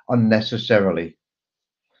wormed unnecessarily.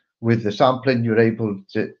 With the sampling, you're able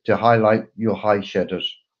to highlight your high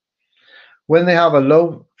shedders. When they have a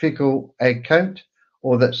low fecal egg count,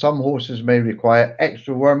 or that some horses may require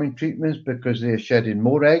extra worming treatments because they are shedding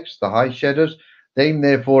more eggs, the high shedders, the aim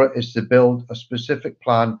therefore is to build a specific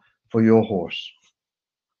plan for your horse.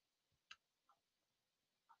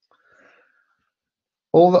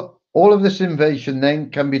 All of this information then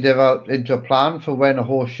can be developed into a plan for when a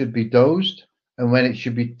horse should be dosed and when it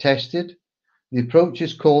should be tested. The approach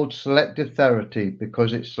is called selective therapy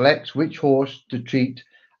because it selects which horse to treat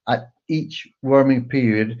at each worming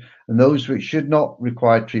period and those which should not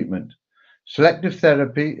require treatment. Selective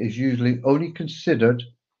therapy is usually only considered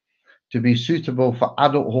to be suitable for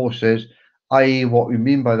adult horses, i.e. what we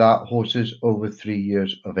mean by that, horses over 3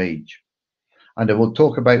 years of age. And I will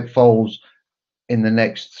talk about foals in the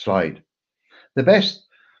next slide. The best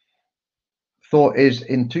thought is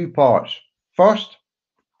in two parts. First,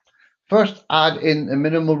 add in the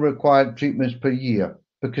minimal required treatments per year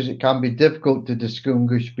because it can be difficult to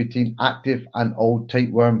distinguish between active and old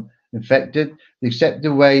tapeworm infected. The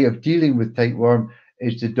accepted way of dealing with tapeworm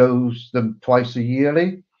is to dose them twice a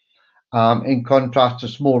yearly. In contrast to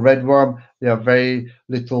small redworm, they have very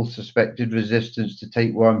little suspected resistance to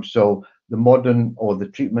tapeworm, so the modern or the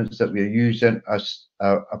treatments that we are using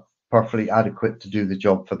are perfectly adequate to do the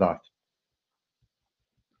job for that.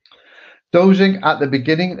 Dosing at the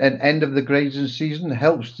beginning and end of the grazing season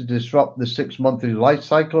helps to disrupt the 6-monthly life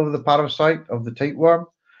cycle of the parasite of the tapeworm.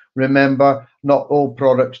 Remember, not all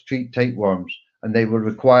products treat tapeworms, and they will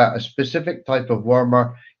require a specific type of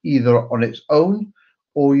wormer either on its own,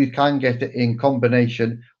 or you can get it in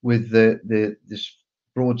combination with this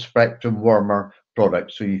broad spectrum wormer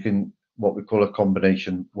product. So you can, what we call a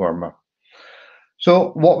combination wormer.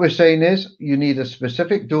 So what we're saying is you need a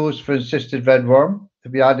specific dose for encysted redworm to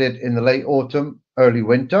be added in the late autumn, early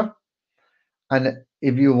winter. And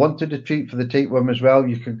if you wanted to treat for the tapeworm as well,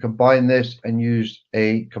 you can combine this and use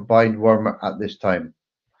a combined wormer at this time.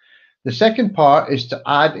 The second part is to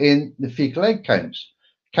add in the fecal egg counts.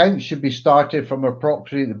 Counts should be started from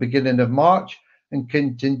approximately the beginning of March and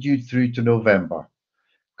continued through to November.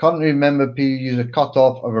 Currently, remember, people use a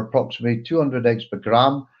cutoff of approximately 200 eggs per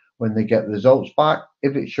gram when they get the results back.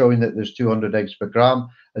 If it's showing that there's 200 eggs per gram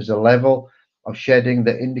as a level of shedding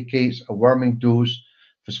that indicates a worming dose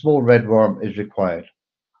for small redworm is required.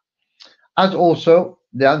 As also,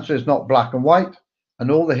 the answer is not black and white,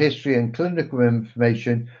 and all the history and clinical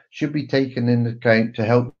information should be taken into account to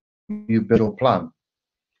help you build your plan.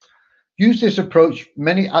 Use this approach.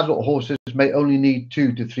 Many adult horses may only need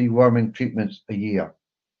 2 to 3 worming treatments a year.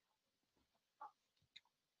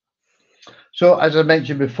 So as I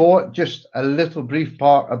mentioned before, just a little brief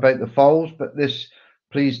part about the foals, but this,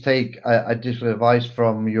 please take additional advice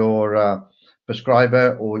from your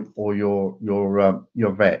prescriber or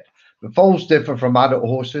your vet. The foals differ from adult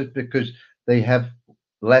horses because they have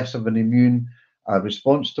less of an immune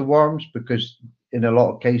response to worms, because in a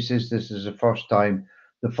lot of cases, this is the first time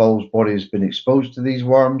the foal's body has been exposed to these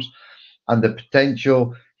worms. And the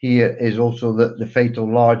potential here is also that the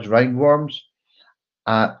fatal large roundworms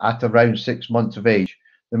at around 6 months of age.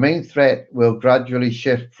 The main threat will gradually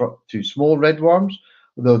shift to small redworms,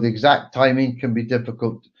 although the exact timing can be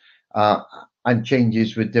difficult and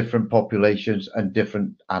changes with different populations and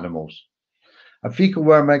different animals. A fecal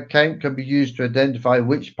worm egg count can be used to identify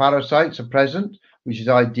which parasites are present, which is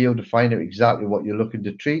ideal to find out exactly what you're looking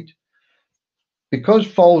to treat. Because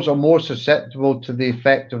foals are more susceptible to the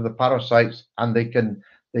effect of the parasites, and they can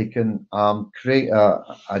create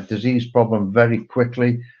a disease problem very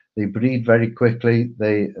quickly. They breed very quickly.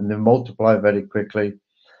 They multiply very quickly,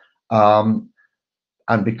 and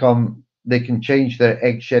they can change their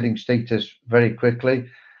egg shedding status very quickly.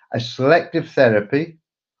 A selective therapy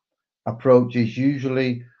approach is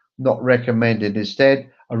usually not recommended.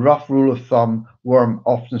 Instead, a rough rule of thumb, worm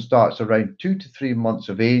often starts around 2 to 3 months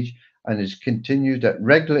of age and is continued at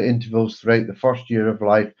regular intervals throughout the first year of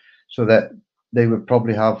life, so that they would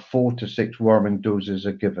probably have 4 to 6 worming doses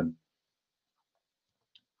are given.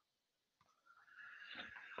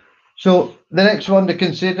 So the next one to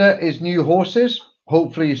consider is new horses.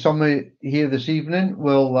 Hopefully somebody here this evening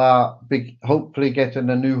will be hopefully getting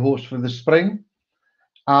a new horse for the spring.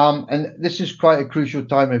 And this is quite a crucial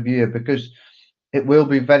time of year because it will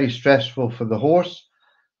be very stressful for the horse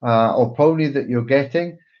or pony that you're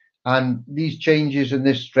getting. And these changes and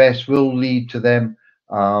this stress will lead to them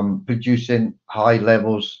producing high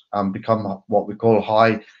levels and become what we call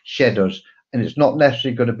high shedders. And it's not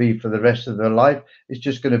necessarily going to be for the rest of their life. It's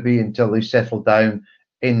just going to be until they settle down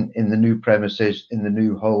in the new premises, in the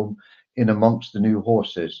new home, in amongst the new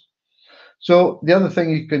horses. So the other thing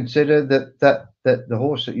you consider that the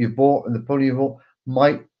horse that you bought and the pony you bought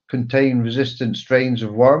might contain resistant strains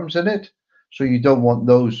of worms in it. So you don't want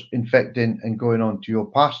those infecting and going onto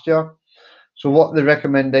your pasture. So what the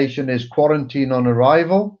recommendation is, quarantine on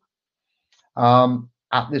arrival.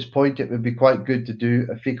 At this point, it would be quite good to do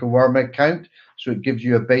a fecal worm egg count. So it gives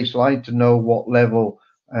you a baseline to know what level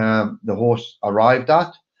the horse arrived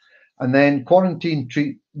at. And then quarantine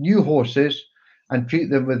treat new horses and treat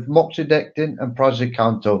them with moxidectin and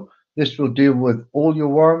praziquantel. This will deal with all your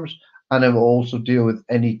worms, and it will also deal with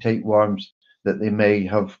any tapeworms that they may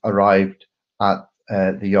have arrived at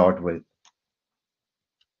the yard with.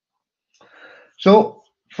 So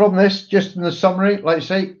from this, just in the summary, like I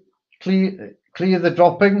say, clear the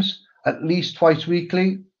droppings at least twice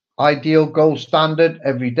weekly, ideal gold standard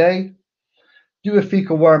every day. Do a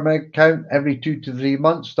fecal worm egg count every 2 to 3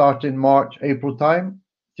 months, starting March, April time,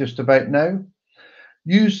 just about now.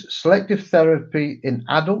 Use selective therapy in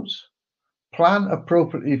adults. Plan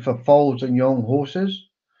appropriately for foals and young horses.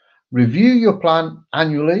 Review your plan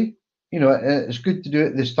annually. You know, it's good to do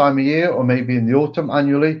it this time of year or maybe in the autumn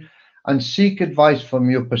annually, and seek advice from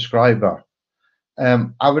your prescriber.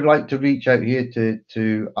 I would like to reach out here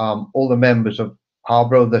to all the members of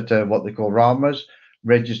Harbro that are what they call RAMAs,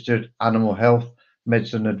 Registered Animal Health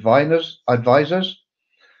Medicine Advisors.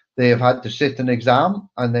 They have had to sit an exam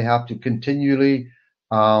and they have to continually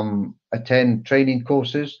attend training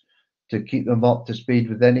courses to keep them up to speed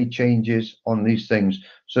with any changes on these things.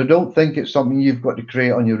 So don't think it's something you've got to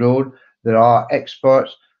create on your own. There are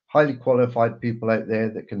experts, highly qualified people out there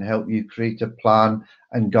that can help you create a plan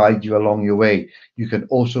and guide you along your way. You can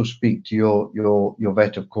also speak to your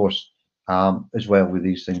vet, of course, as well with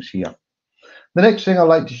these things here. The next thing I'd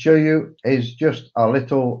like to show you is just a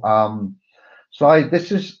little slide.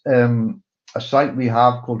 This is a site we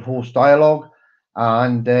have called Horse Dialogue,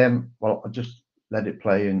 and well, I'll just let it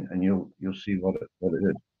play and you'll see what it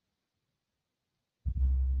is.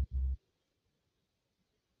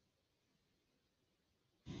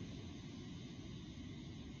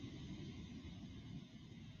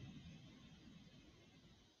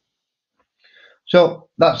 So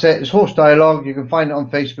that's it. It's Horse Dialogue. You can find it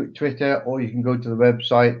on Facebook, Twitter, or you can go to the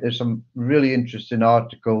website. There's some really interesting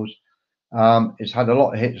articles. It's had a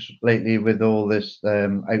lot of hits lately with all this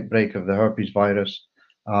outbreak of the herpes virus,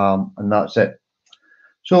 and that's it.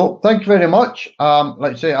 So thank you very much.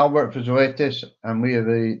 Like I say, I work for Zoetis, and we are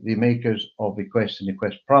the makers of Equest and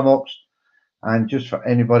Equest Pramox. And just for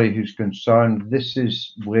anybody who's concerned, this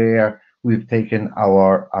is where we've taken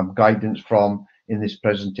our guidance from in this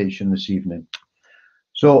presentation this evening.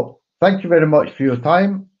 So thank you very much for your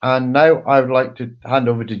time. And now I would like to hand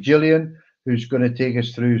over to Gillian, who's going to take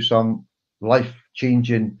us through some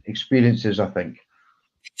life-changing experiences, I think.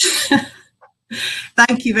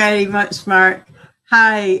 Thank you very much, Mark.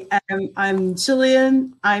 Hi, I'm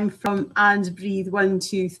Gillian. I'm from And Breathe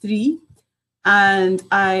 123, and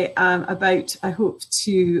I am about, I hope,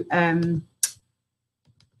 to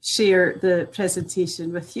share the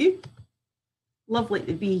presentation with you. Lovely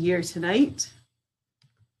to be here tonight.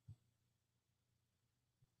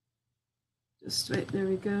 Just right, there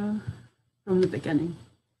we go, from the beginning.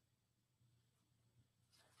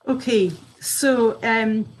 Okay, so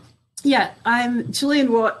yeah, I'm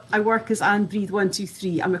Gillian Watt. I work as And Breathe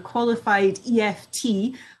 123. I'm a qualified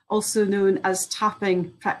EFT, also known as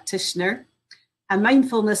tapping practitioner, a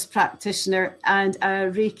mindfulness practitioner, and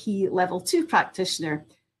a Reiki level 2 practitioner,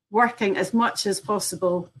 working as much as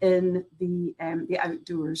possible in the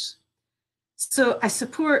outdoors. So I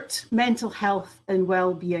support mental health and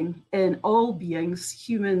well-being in all beings,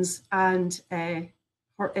 humans and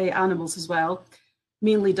animals as well,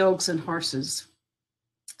 mainly dogs and horses.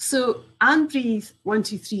 So And Breathe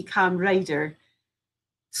 123 Calm Rider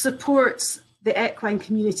supports the equine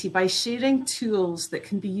community by sharing tools that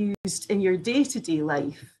can be used in your day-to-day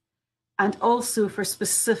life and also for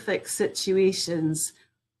specific situations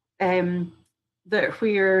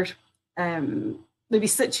maybe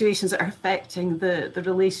situations that are affecting the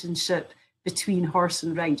relationship between horse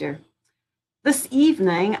and rider. This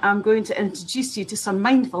evening, I'm going to introduce you to some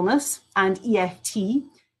mindfulness and EFT,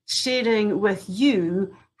 sharing with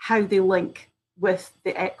you how they link with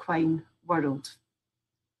the equine world.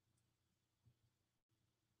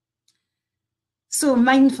 So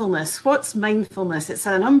mindfulness, what's mindfulness? It's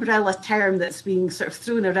an umbrella term that's being sort of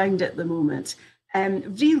thrown around at the moment.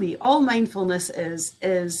 Really, all mindfulness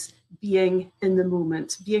is being in the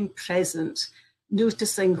moment, being present,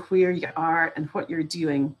 noticing where you are and what you're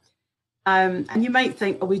doing. And you might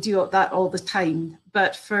think, oh, we do that all the time.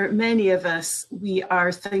 But for many of us, we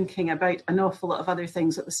are thinking about an awful lot of other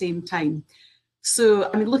things at the same time. So,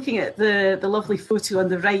 I mean, looking at the lovely photo on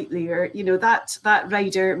the right there, you know, that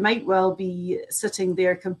rider might well be sitting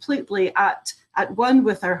there completely at one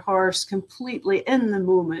with her horse, completely in the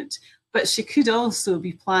moment. But she could also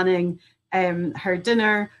be planning her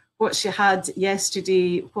dinner, what she had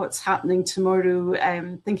yesterday, what's happening tomorrow,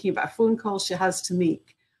 thinking about a phone call she has to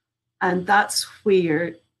make. And that's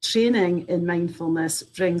where training in mindfulness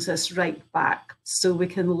brings us right back, so we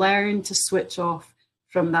can learn to switch off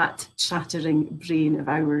from that chattering brain of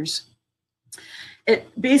ours. It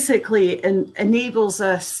basically enables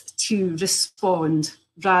us to respond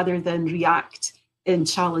rather than react in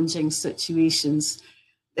challenging situations.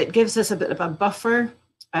 It gives us a bit of a buffer,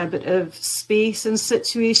 a bit of space in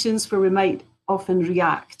situations where we might often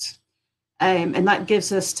react. And that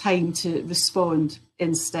gives us time to respond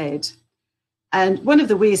instead. And one of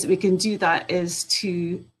the ways that we can do that is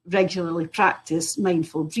to regularly practice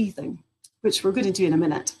mindful breathing, which we're going to do in a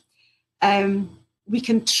minute. We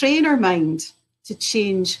can train our mind to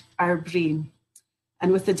change our brain.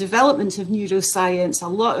 And with the development of neuroscience, a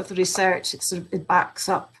lot of the research it backs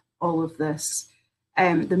up all of this.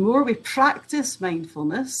 The more we practice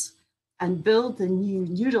mindfulness and build the new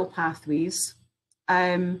neural pathways,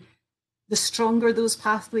 the stronger those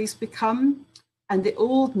pathways become. And the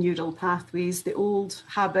old neural pathways, the old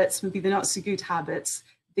habits, maybe the not so good habits,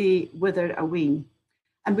 they wither away.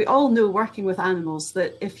 And we all know, working with animals,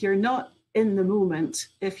 that if you're not in the moment,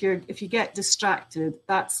 if you get distracted,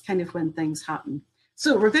 that's kind of when things happen.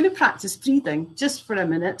 So we're going to practice breathing just for a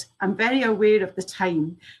minute. I'm very aware of the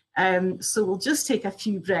time, so we'll just take a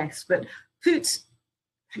few breaths, but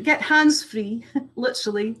get hands free,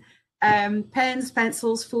 literally, pens,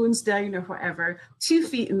 pencils, phones down or whatever, 2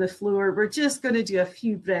 feet in the floor. We're just going to do a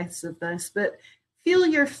few breaths of this, but feel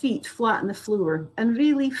your feet flat on the floor and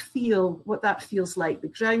really feel what that feels like. The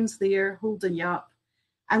ground's there holding you up,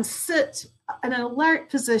 and sit in an alert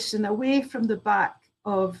position away from the back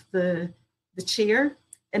of the chair,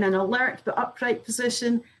 in an alert but upright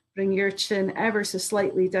position. Bring your chin ever so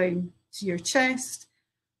slightly down to your chest.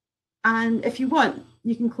 And if you want,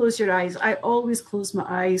 you can close your eyes. I always close my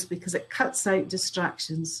eyes because it cuts out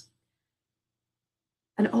distractions.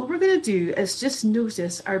 And all we're going to do is just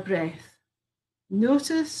notice our breath.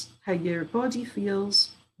 Notice how your body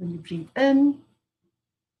feels when you breathe in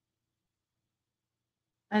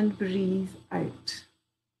and breathe out.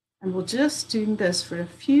 And we'll just do this for a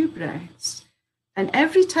few breaths. And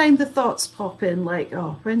every time the thoughts pop in, like,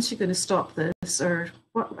 oh, when's she going to stop this? Or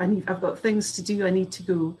what? I've got things to do, I need to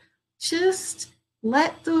go. Just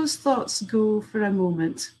let those thoughts go for a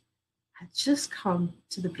moment and just come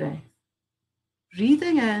to the breath.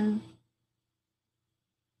 Breathing in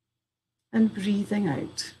and breathing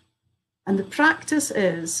out. And the practice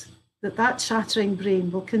is that chattering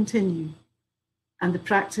brain will continue. And the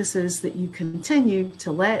practice is that you continue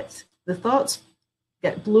to let the thoughts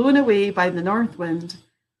get blown away by the north wind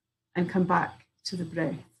and come back to the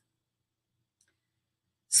breath.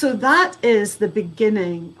 So that is the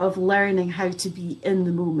beginning of learning how to be in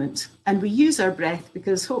the moment. And we use our breath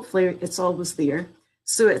because hopefully it's always there.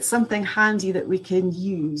 So it's something handy that we can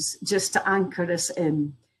use just to anchor us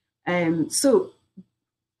in. So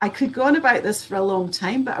I could go on about this for a long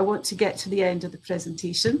time, but I want to get to the end of the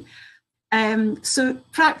presentation. So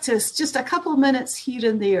practice just a couple of minutes here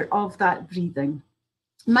and there of that breathing.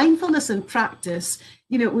 Mindfulness and practice,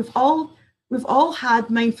 you know, we've all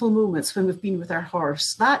had mindful moments when we've been with our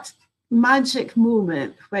horse. That magic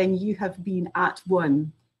moment when you have been at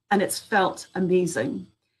one and it's felt amazing.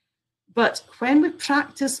 But when we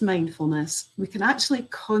practice mindfulness, we can actually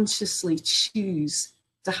consciously choose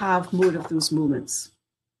to have more of those moments.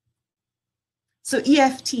 So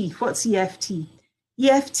EFT, what's EFT?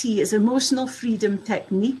 EFT is Emotional Freedom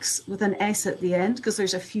Techniques with an S at the end because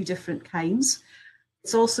there's a few different kinds.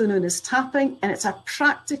 It's also known as tapping, and it's a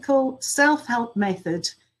practical self-help method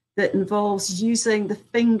that involves using the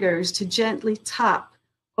fingers to gently tap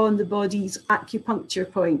on the body's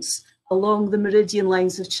acupuncture points along the meridian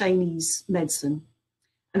lines of Chinese medicine.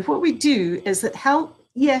 And what we do is that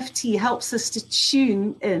EFT helps us to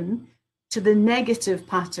tune in to the negative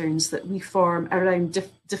patterns that we form around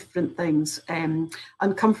different things,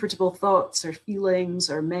 uncomfortable thoughts or feelings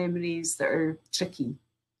or memories that are tricky.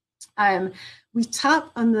 We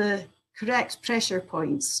tap on the correct pressure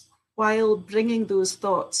points while bringing those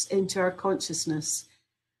thoughts into our consciousness.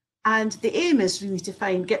 And the aim is really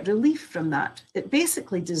to get relief from that. It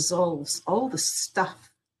basically dissolves all the stuff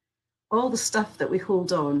that we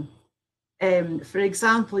hold on. For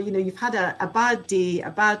example, you know, you've had a bad day, a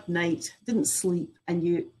bad night, didn't sleep, and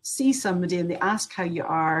you see somebody and they ask how you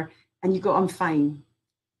are, and you go, I'm fine.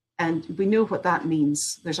 And we know what that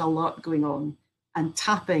means. There's a lot going on. And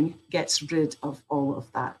tapping gets rid of all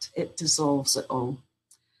of that. It dissolves it all.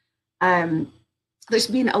 There's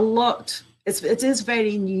been a lot, it is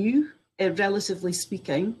very new, relatively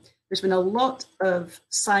speaking. There's been a lot of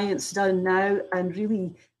science done now, and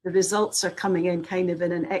really the results are coming in kind of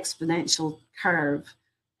in an exponential curve.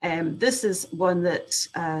 This is one that,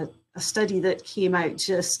 a study that came out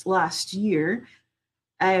just last year.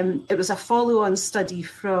 It was a follow-on study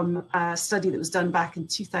from a study that was done back in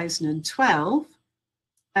 2012.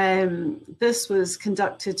 This was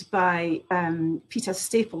conducted by Peter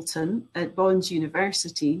Stapleton at Bond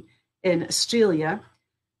University in Australia.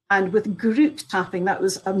 And with group tapping, that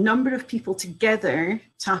was a number of people together,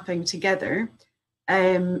 tapping together.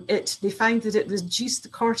 They found that it reduced the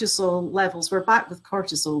cortisol levels. We're back with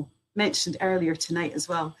cortisol, mentioned earlier tonight as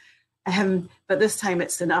well. But this time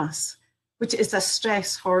it's in us, which is a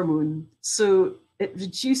stress hormone. So it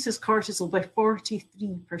reduces cortisol by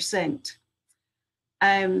 43%.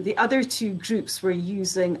 The other two groups were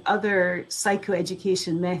using other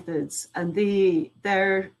psychoeducation methods, and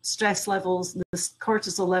their stress levels, the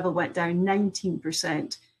cortisol level went down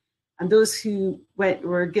 19%. And those who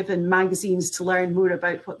were given magazines to learn more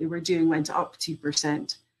about what they were doing went up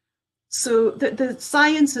 2%. So the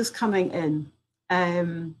science is coming in,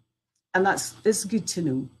 and it's good to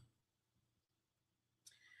know.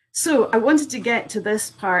 So I wanted to get to this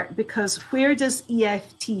part because where does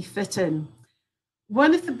EFT fit in?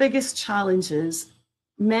 One of the biggest challenges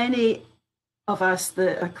many of us,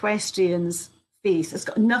 the equestrians, face has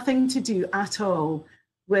got nothing to do at all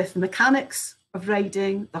with mechanics of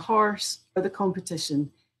riding, the horse, or the competition.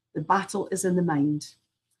 The battle is in the mind.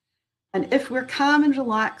 And if we're calm and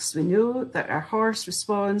relaxed, we know that our horse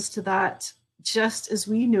responds to that, just as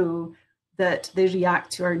we know that they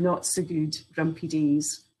react to our not so good grumpy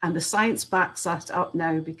days. And the science backs that up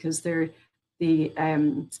now, because the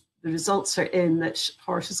results are in that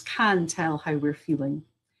horses can tell how we're feeling.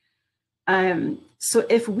 So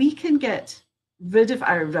if we can get rid of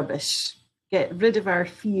our rubbish, get rid of our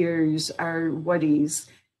fears, our worries,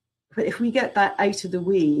 but if we get that out of the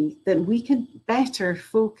way, then we can better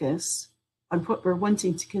focus on what we're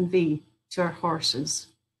wanting to convey to our horses.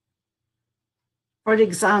 For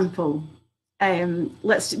example,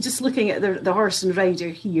 let's just looking at the horse and rider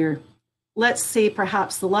here. Let's say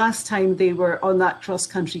perhaps the last time they were on that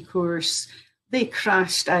cross-country course, they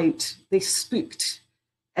crashed out, they spooked,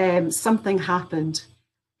 something happened.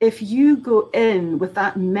 If you go in with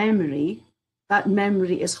that memory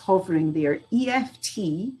is hovering there. EFT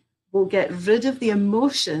will get rid of the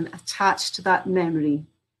emotion attached to that memory.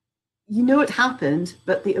 You know it happened,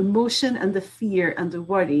 but the emotion and the fear and the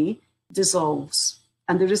worry dissolves.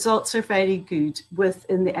 And the results are very good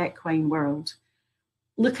within the equine world.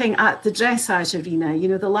 Looking at the dressage arena, you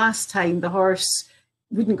know, the last time the horse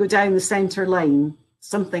wouldn't go down the centre line,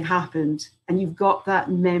 something happened, and you've got that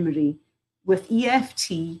memory. With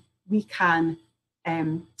EFT, we can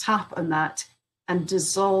tap on that and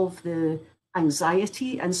dissolve the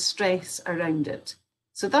anxiety and stress around it.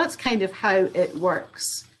 So that's kind of how it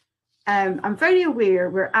works. I'm very aware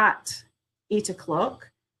we're at 8 o'clock.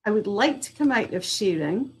 I would like to come out of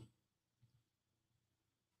sharing.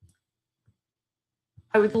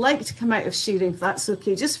 If that's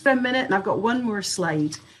okay, just for a minute, and I've got one more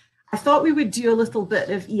slide. I thought we would do a little bit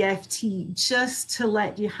of EFT just to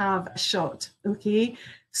let you have a shot, okay?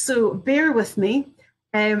 So bear with me.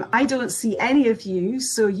 I don't see any of you,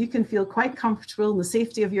 so you can feel quite comfortable in the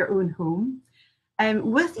safety of your own home.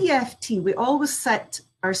 With EFT, we always set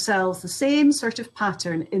ourselves the same sort of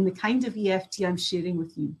pattern in the kind of EFT I'm sharing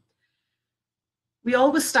with you. We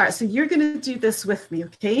always start, so you're going to do this with me,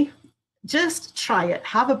 okay? Just try it,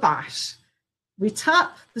 have a bash. We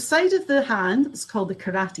tap the side of the hand, it's called the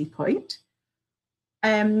karate point,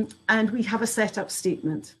 and we have a setup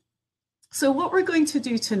statement. So what we're going to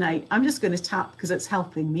do tonight, I'm just going to tap because it's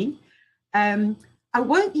helping me. I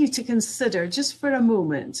want you to consider just for a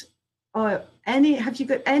moment, have you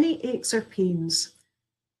got any aches or pains?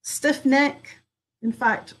 Stiff neck? In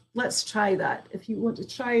fact, let's try that. If you want to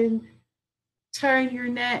try and turn your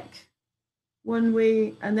neck one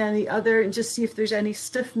way and then the other and just see if there's any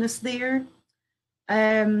stiffness there.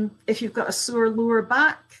 If you've got a sore lower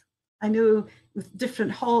back, I know with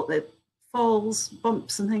different falls,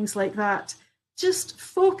 bumps and things like that, just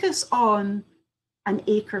focus on an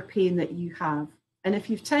ache or pain that you have. And if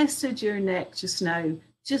you've tested your neck just now,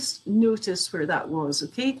 just notice where that was,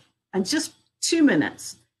 okay? And just 2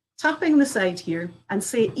 minutes, tapping the side here and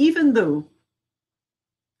say, even though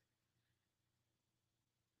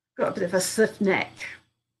I've got a bit of a stiff neck.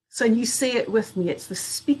 So you say it with me, it's the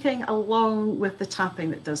speaking along with the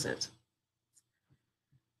tapping that does it.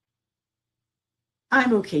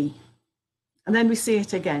 I'm okay. And then we say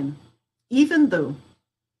it again, even though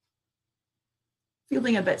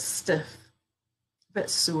feeling a bit stiff, a bit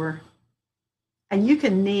sore. And you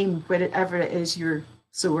can name wherever it is you're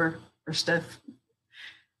sore or stiff.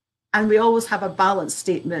 And we always have a balance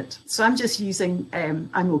statement. So I'm just using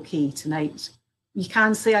I'm okay tonight. You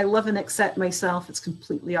can say I love and accept myself. It's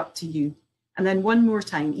completely up to you. And then one more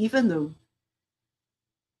time, even though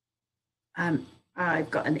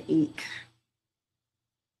I've got an ache,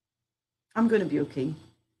 I'm going to be okay.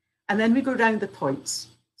 And then we go down the points.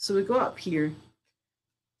 So we go up here,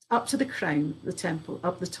 up to the crown, the temple,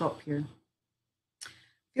 up the top here.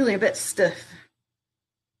 Feeling a bit stiff.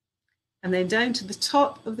 And then down to the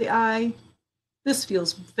top of the eye. This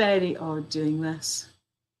feels very odd doing this.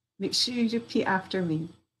 Make sure you repeat after me.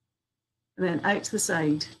 And then out to the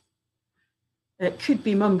side. It could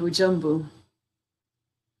be mumbo jumbo.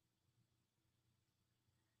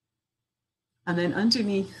 And then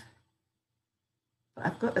underneath. But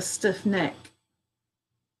I've got a stiff neck.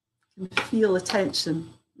 You can feel the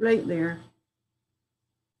tension right there.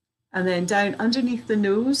 And then down underneath the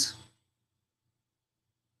nose.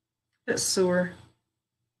 A bit sore.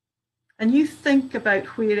 And you think about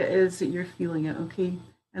where it is that you're feeling it, okay?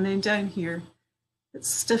 And then down here, it's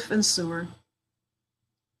stiff and sore.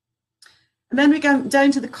 And then we go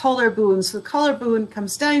down to the collarbone. So the collarbone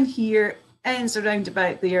comes down here, ends around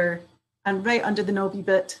about there, and right under the knobby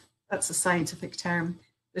bit, that's a scientific term,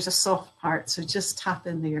 there's a soft part, so just tap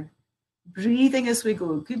in there. Breathing as we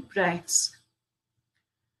go, good breaths.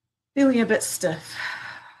 Feeling a bit stiff,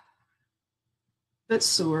 a bit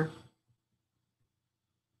sore.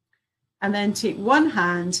 And then take one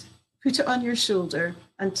hand, put it on your shoulder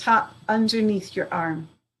and tap underneath your arm.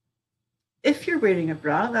 If you're wearing a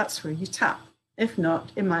bra, that's where you tap. If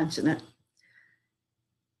not, imagine it.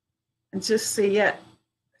 And just say, yeah,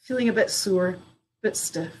 feeling a bit sore, a bit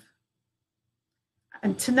stiff.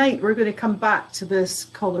 And tonight we're going to come back to this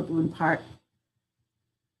collarbone part.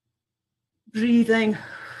 Breathing, a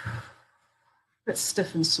bit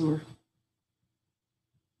stiff and sore.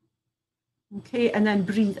 Okay, and then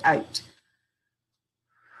breathe out.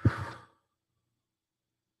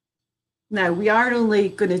 Now, we are only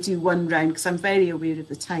going to do one round because I'm very aware of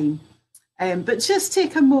the time. But just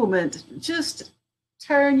take a moment, just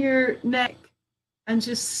turn your neck and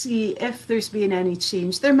just see if there's been any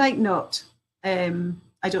change. There might not.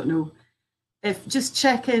 I don't know. Just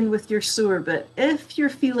check in with your sore bit. If you're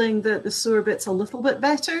feeling that the sore bit's a little bit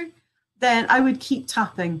better, then I would keep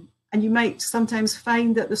tapping. And you might sometimes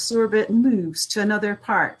find that the sore bit moves to another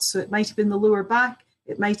part. So it might have been the lower back,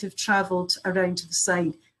 it might have travelled around to the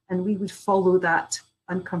side, and we would follow that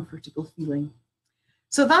uncomfortable feeling.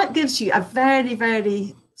 So that gives you a very,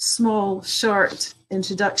 very small, short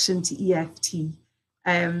introduction to EFT.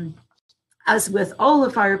 As with all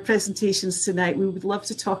of our presentations tonight, we would love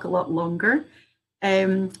to talk a lot longer.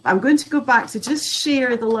 I'm going to go back to just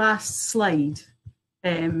share the last slide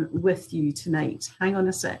with you tonight. Hang on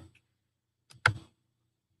a sec.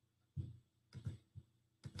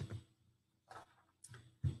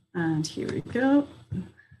 And here we go.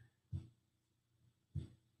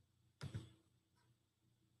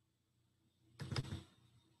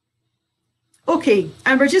 Okay,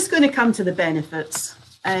 and we're just going to come to the benefits.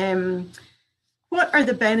 What are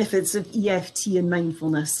the benefits of EFT and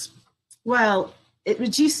mindfulness? Well, it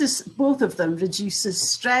reduces, both of them,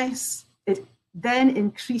 reduces stress. It then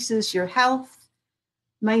increases your health.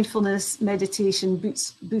 Mindfulness meditation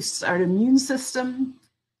boosts our immune system,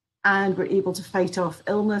 and we're able to fight off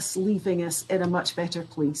illness, leaving us in a much better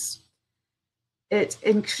place. It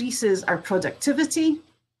increases our productivity.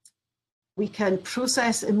 We can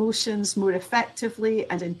process emotions more effectively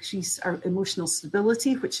and increase our emotional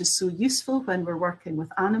stability, which is so useful when we're working with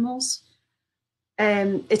animals.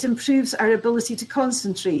 It improves our ability to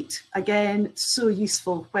concentrate. Again, so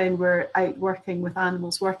useful when we're out working with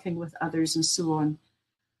animals, working with others, and so on.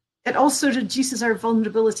 It also reduces our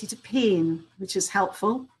vulnerability to pain, which is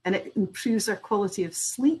helpful, and it improves our quality of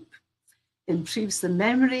sleep, improves the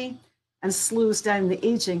memory, and slows down the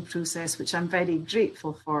aging process, which I'm very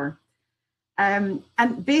grateful for. And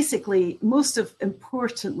basically, most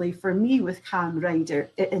importantly for me with Calm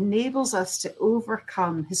Rider, it enables us to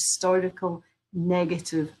overcome historical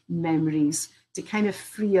negative memories to kind of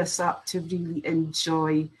free us up to really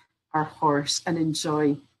enjoy our horse and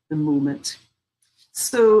enjoy the moment.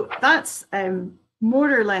 So that's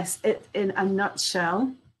more or less it in a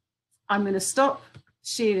nutshell. I'm going to stop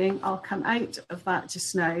sharing. I'll come out of that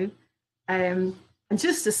just now. And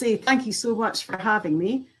just to say thank you so much for having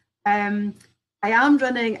me. I am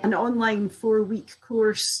running an online 4-week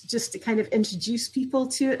course just to kind of introduce people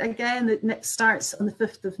to it again. That next starts on the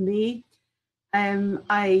 5th of May.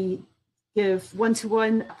 I give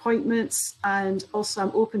one-to-one appointments, and also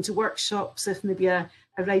I'm open to workshops if maybe a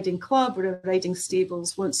riding club or a riding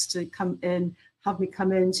stables wants to come in, have me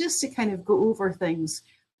come in just to kind of go over things.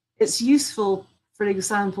 It's useful, for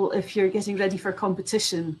example, if you're getting ready for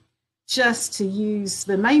competition, just to use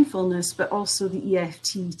the mindfulness, but also the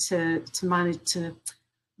EFT to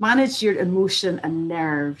manage your emotion and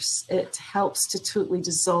nerves. It helps to totally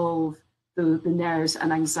dissolve the nerves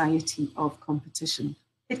and anxiety of competition.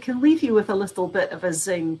 It can leave you with a little bit of a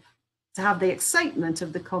zing to have the excitement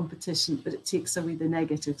of the competition, but it takes away the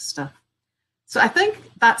negative stuff. So I think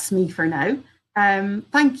that's me for now.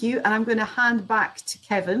 Thank you. And I'm going to hand back to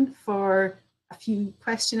Kevin for a few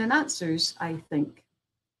question and answers, I think.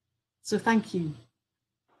 So thank you.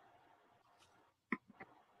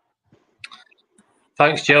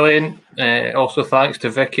 Thanks, Gillian. Also thanks to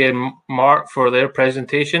Vicki and Mark for their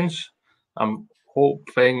presentations. I'm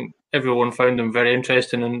hoping everyone found them very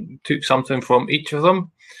interesting and took something from each of them.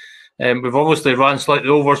 We've obviously run slightly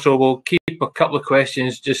over, so we'll keep a couple of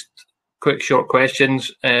questions, just quick, short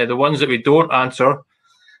questions. The ones that we don't answer,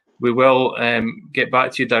 we will get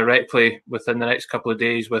back to you directly within the next couple of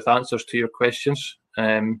days with answers to your questions.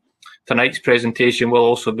 Tonight's presentation will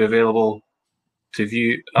also be available to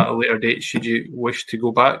view at a later date should you wish to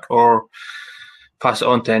go back, or pass it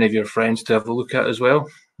on to any of your friends to have a look at as well.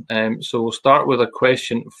 So we'll start with a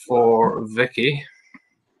question for Vicki.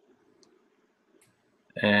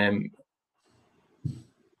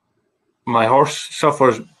 My horse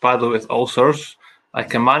suffers badly with ulcers. I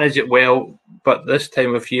can manage it well, but this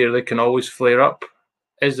time of year they can always flare up.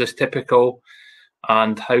 Is this typical,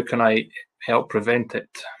 and how can I help prevent it?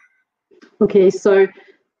 Okay, so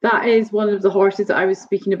that is one of the horses that I was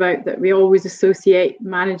speaking about, that we always associate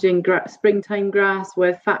managing springtime grass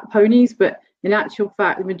with fat ponies, but in actual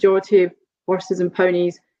fact, the majority of horses and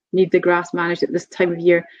ponies need the grass managed at this time of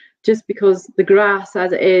year, just because the grass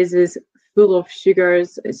as it is full of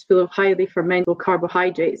sugars, it's full of highly fermentable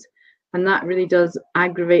carbohydrates, and that really does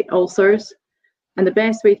aggravate ulcers. And the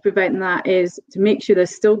best way to prevent that is to make sure they're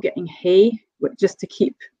still getting hay, just to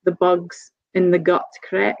keep the bugs in the gut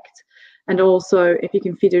correct. And also, if you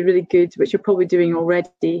can feed a really good, which you're probably doing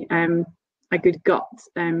already, a good gut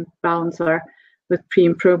balancer with pre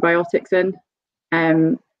and probiotics in.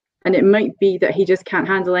 And it might be that he just can't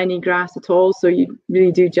handle any grass at all. So you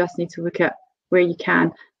really do just need to look at where you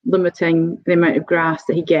can, limiting the amount of grass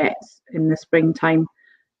that he gets in the springtime.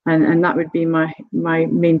 And that would be my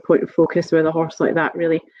main point of focus with a horse like that,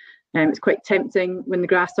 really. It's quite tempting when the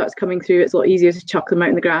grass starts coming through. It's a lot easier to chuck them out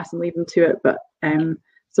in the grass and leave them to it. But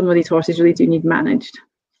some of these horses really do need managed.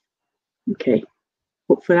 Okay,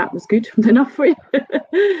 hopefully that was good enough for you.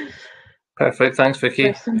 Perfect, thanks,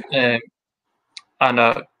 Vicki. And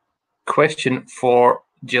a question for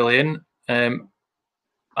Gillian.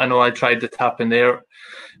 I know I tried to tap in there,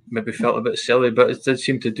 maybe felt a bit silly, but it did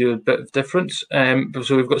seem to do a bit of difference.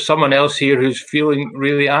 So we've got someone else here who's feeling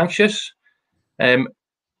really anxious.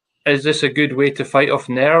 Is this a good way to fight off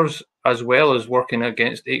nerves as well as working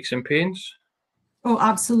against aches and pains? Oh,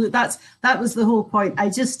 absolutely. That was the whole point. I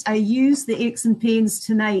use the aches and pains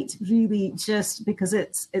tonight really just because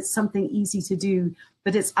it's something easy to do,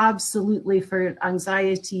 but it's absolutely for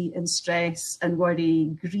anxiety and stress and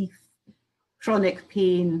worry, grief, chronic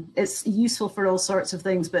pain. It's useful for all sorts of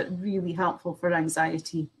things, but really helpful for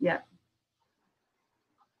anxiety. Yeah.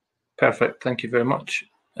 Perfect. Thank you very much.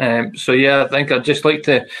 So yeah, I think I'd just like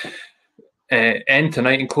to end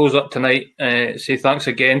tonight and close up tonight. Say thanks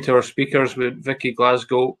again to our speakers with Vicki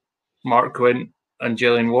Glasgow, Mark Gwynn and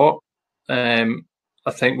Gillian Watt.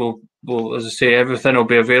 I think we'll, as I say, everything will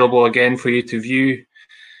be available again for you to view.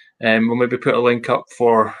 We'll maybe put a link up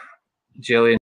for Gillian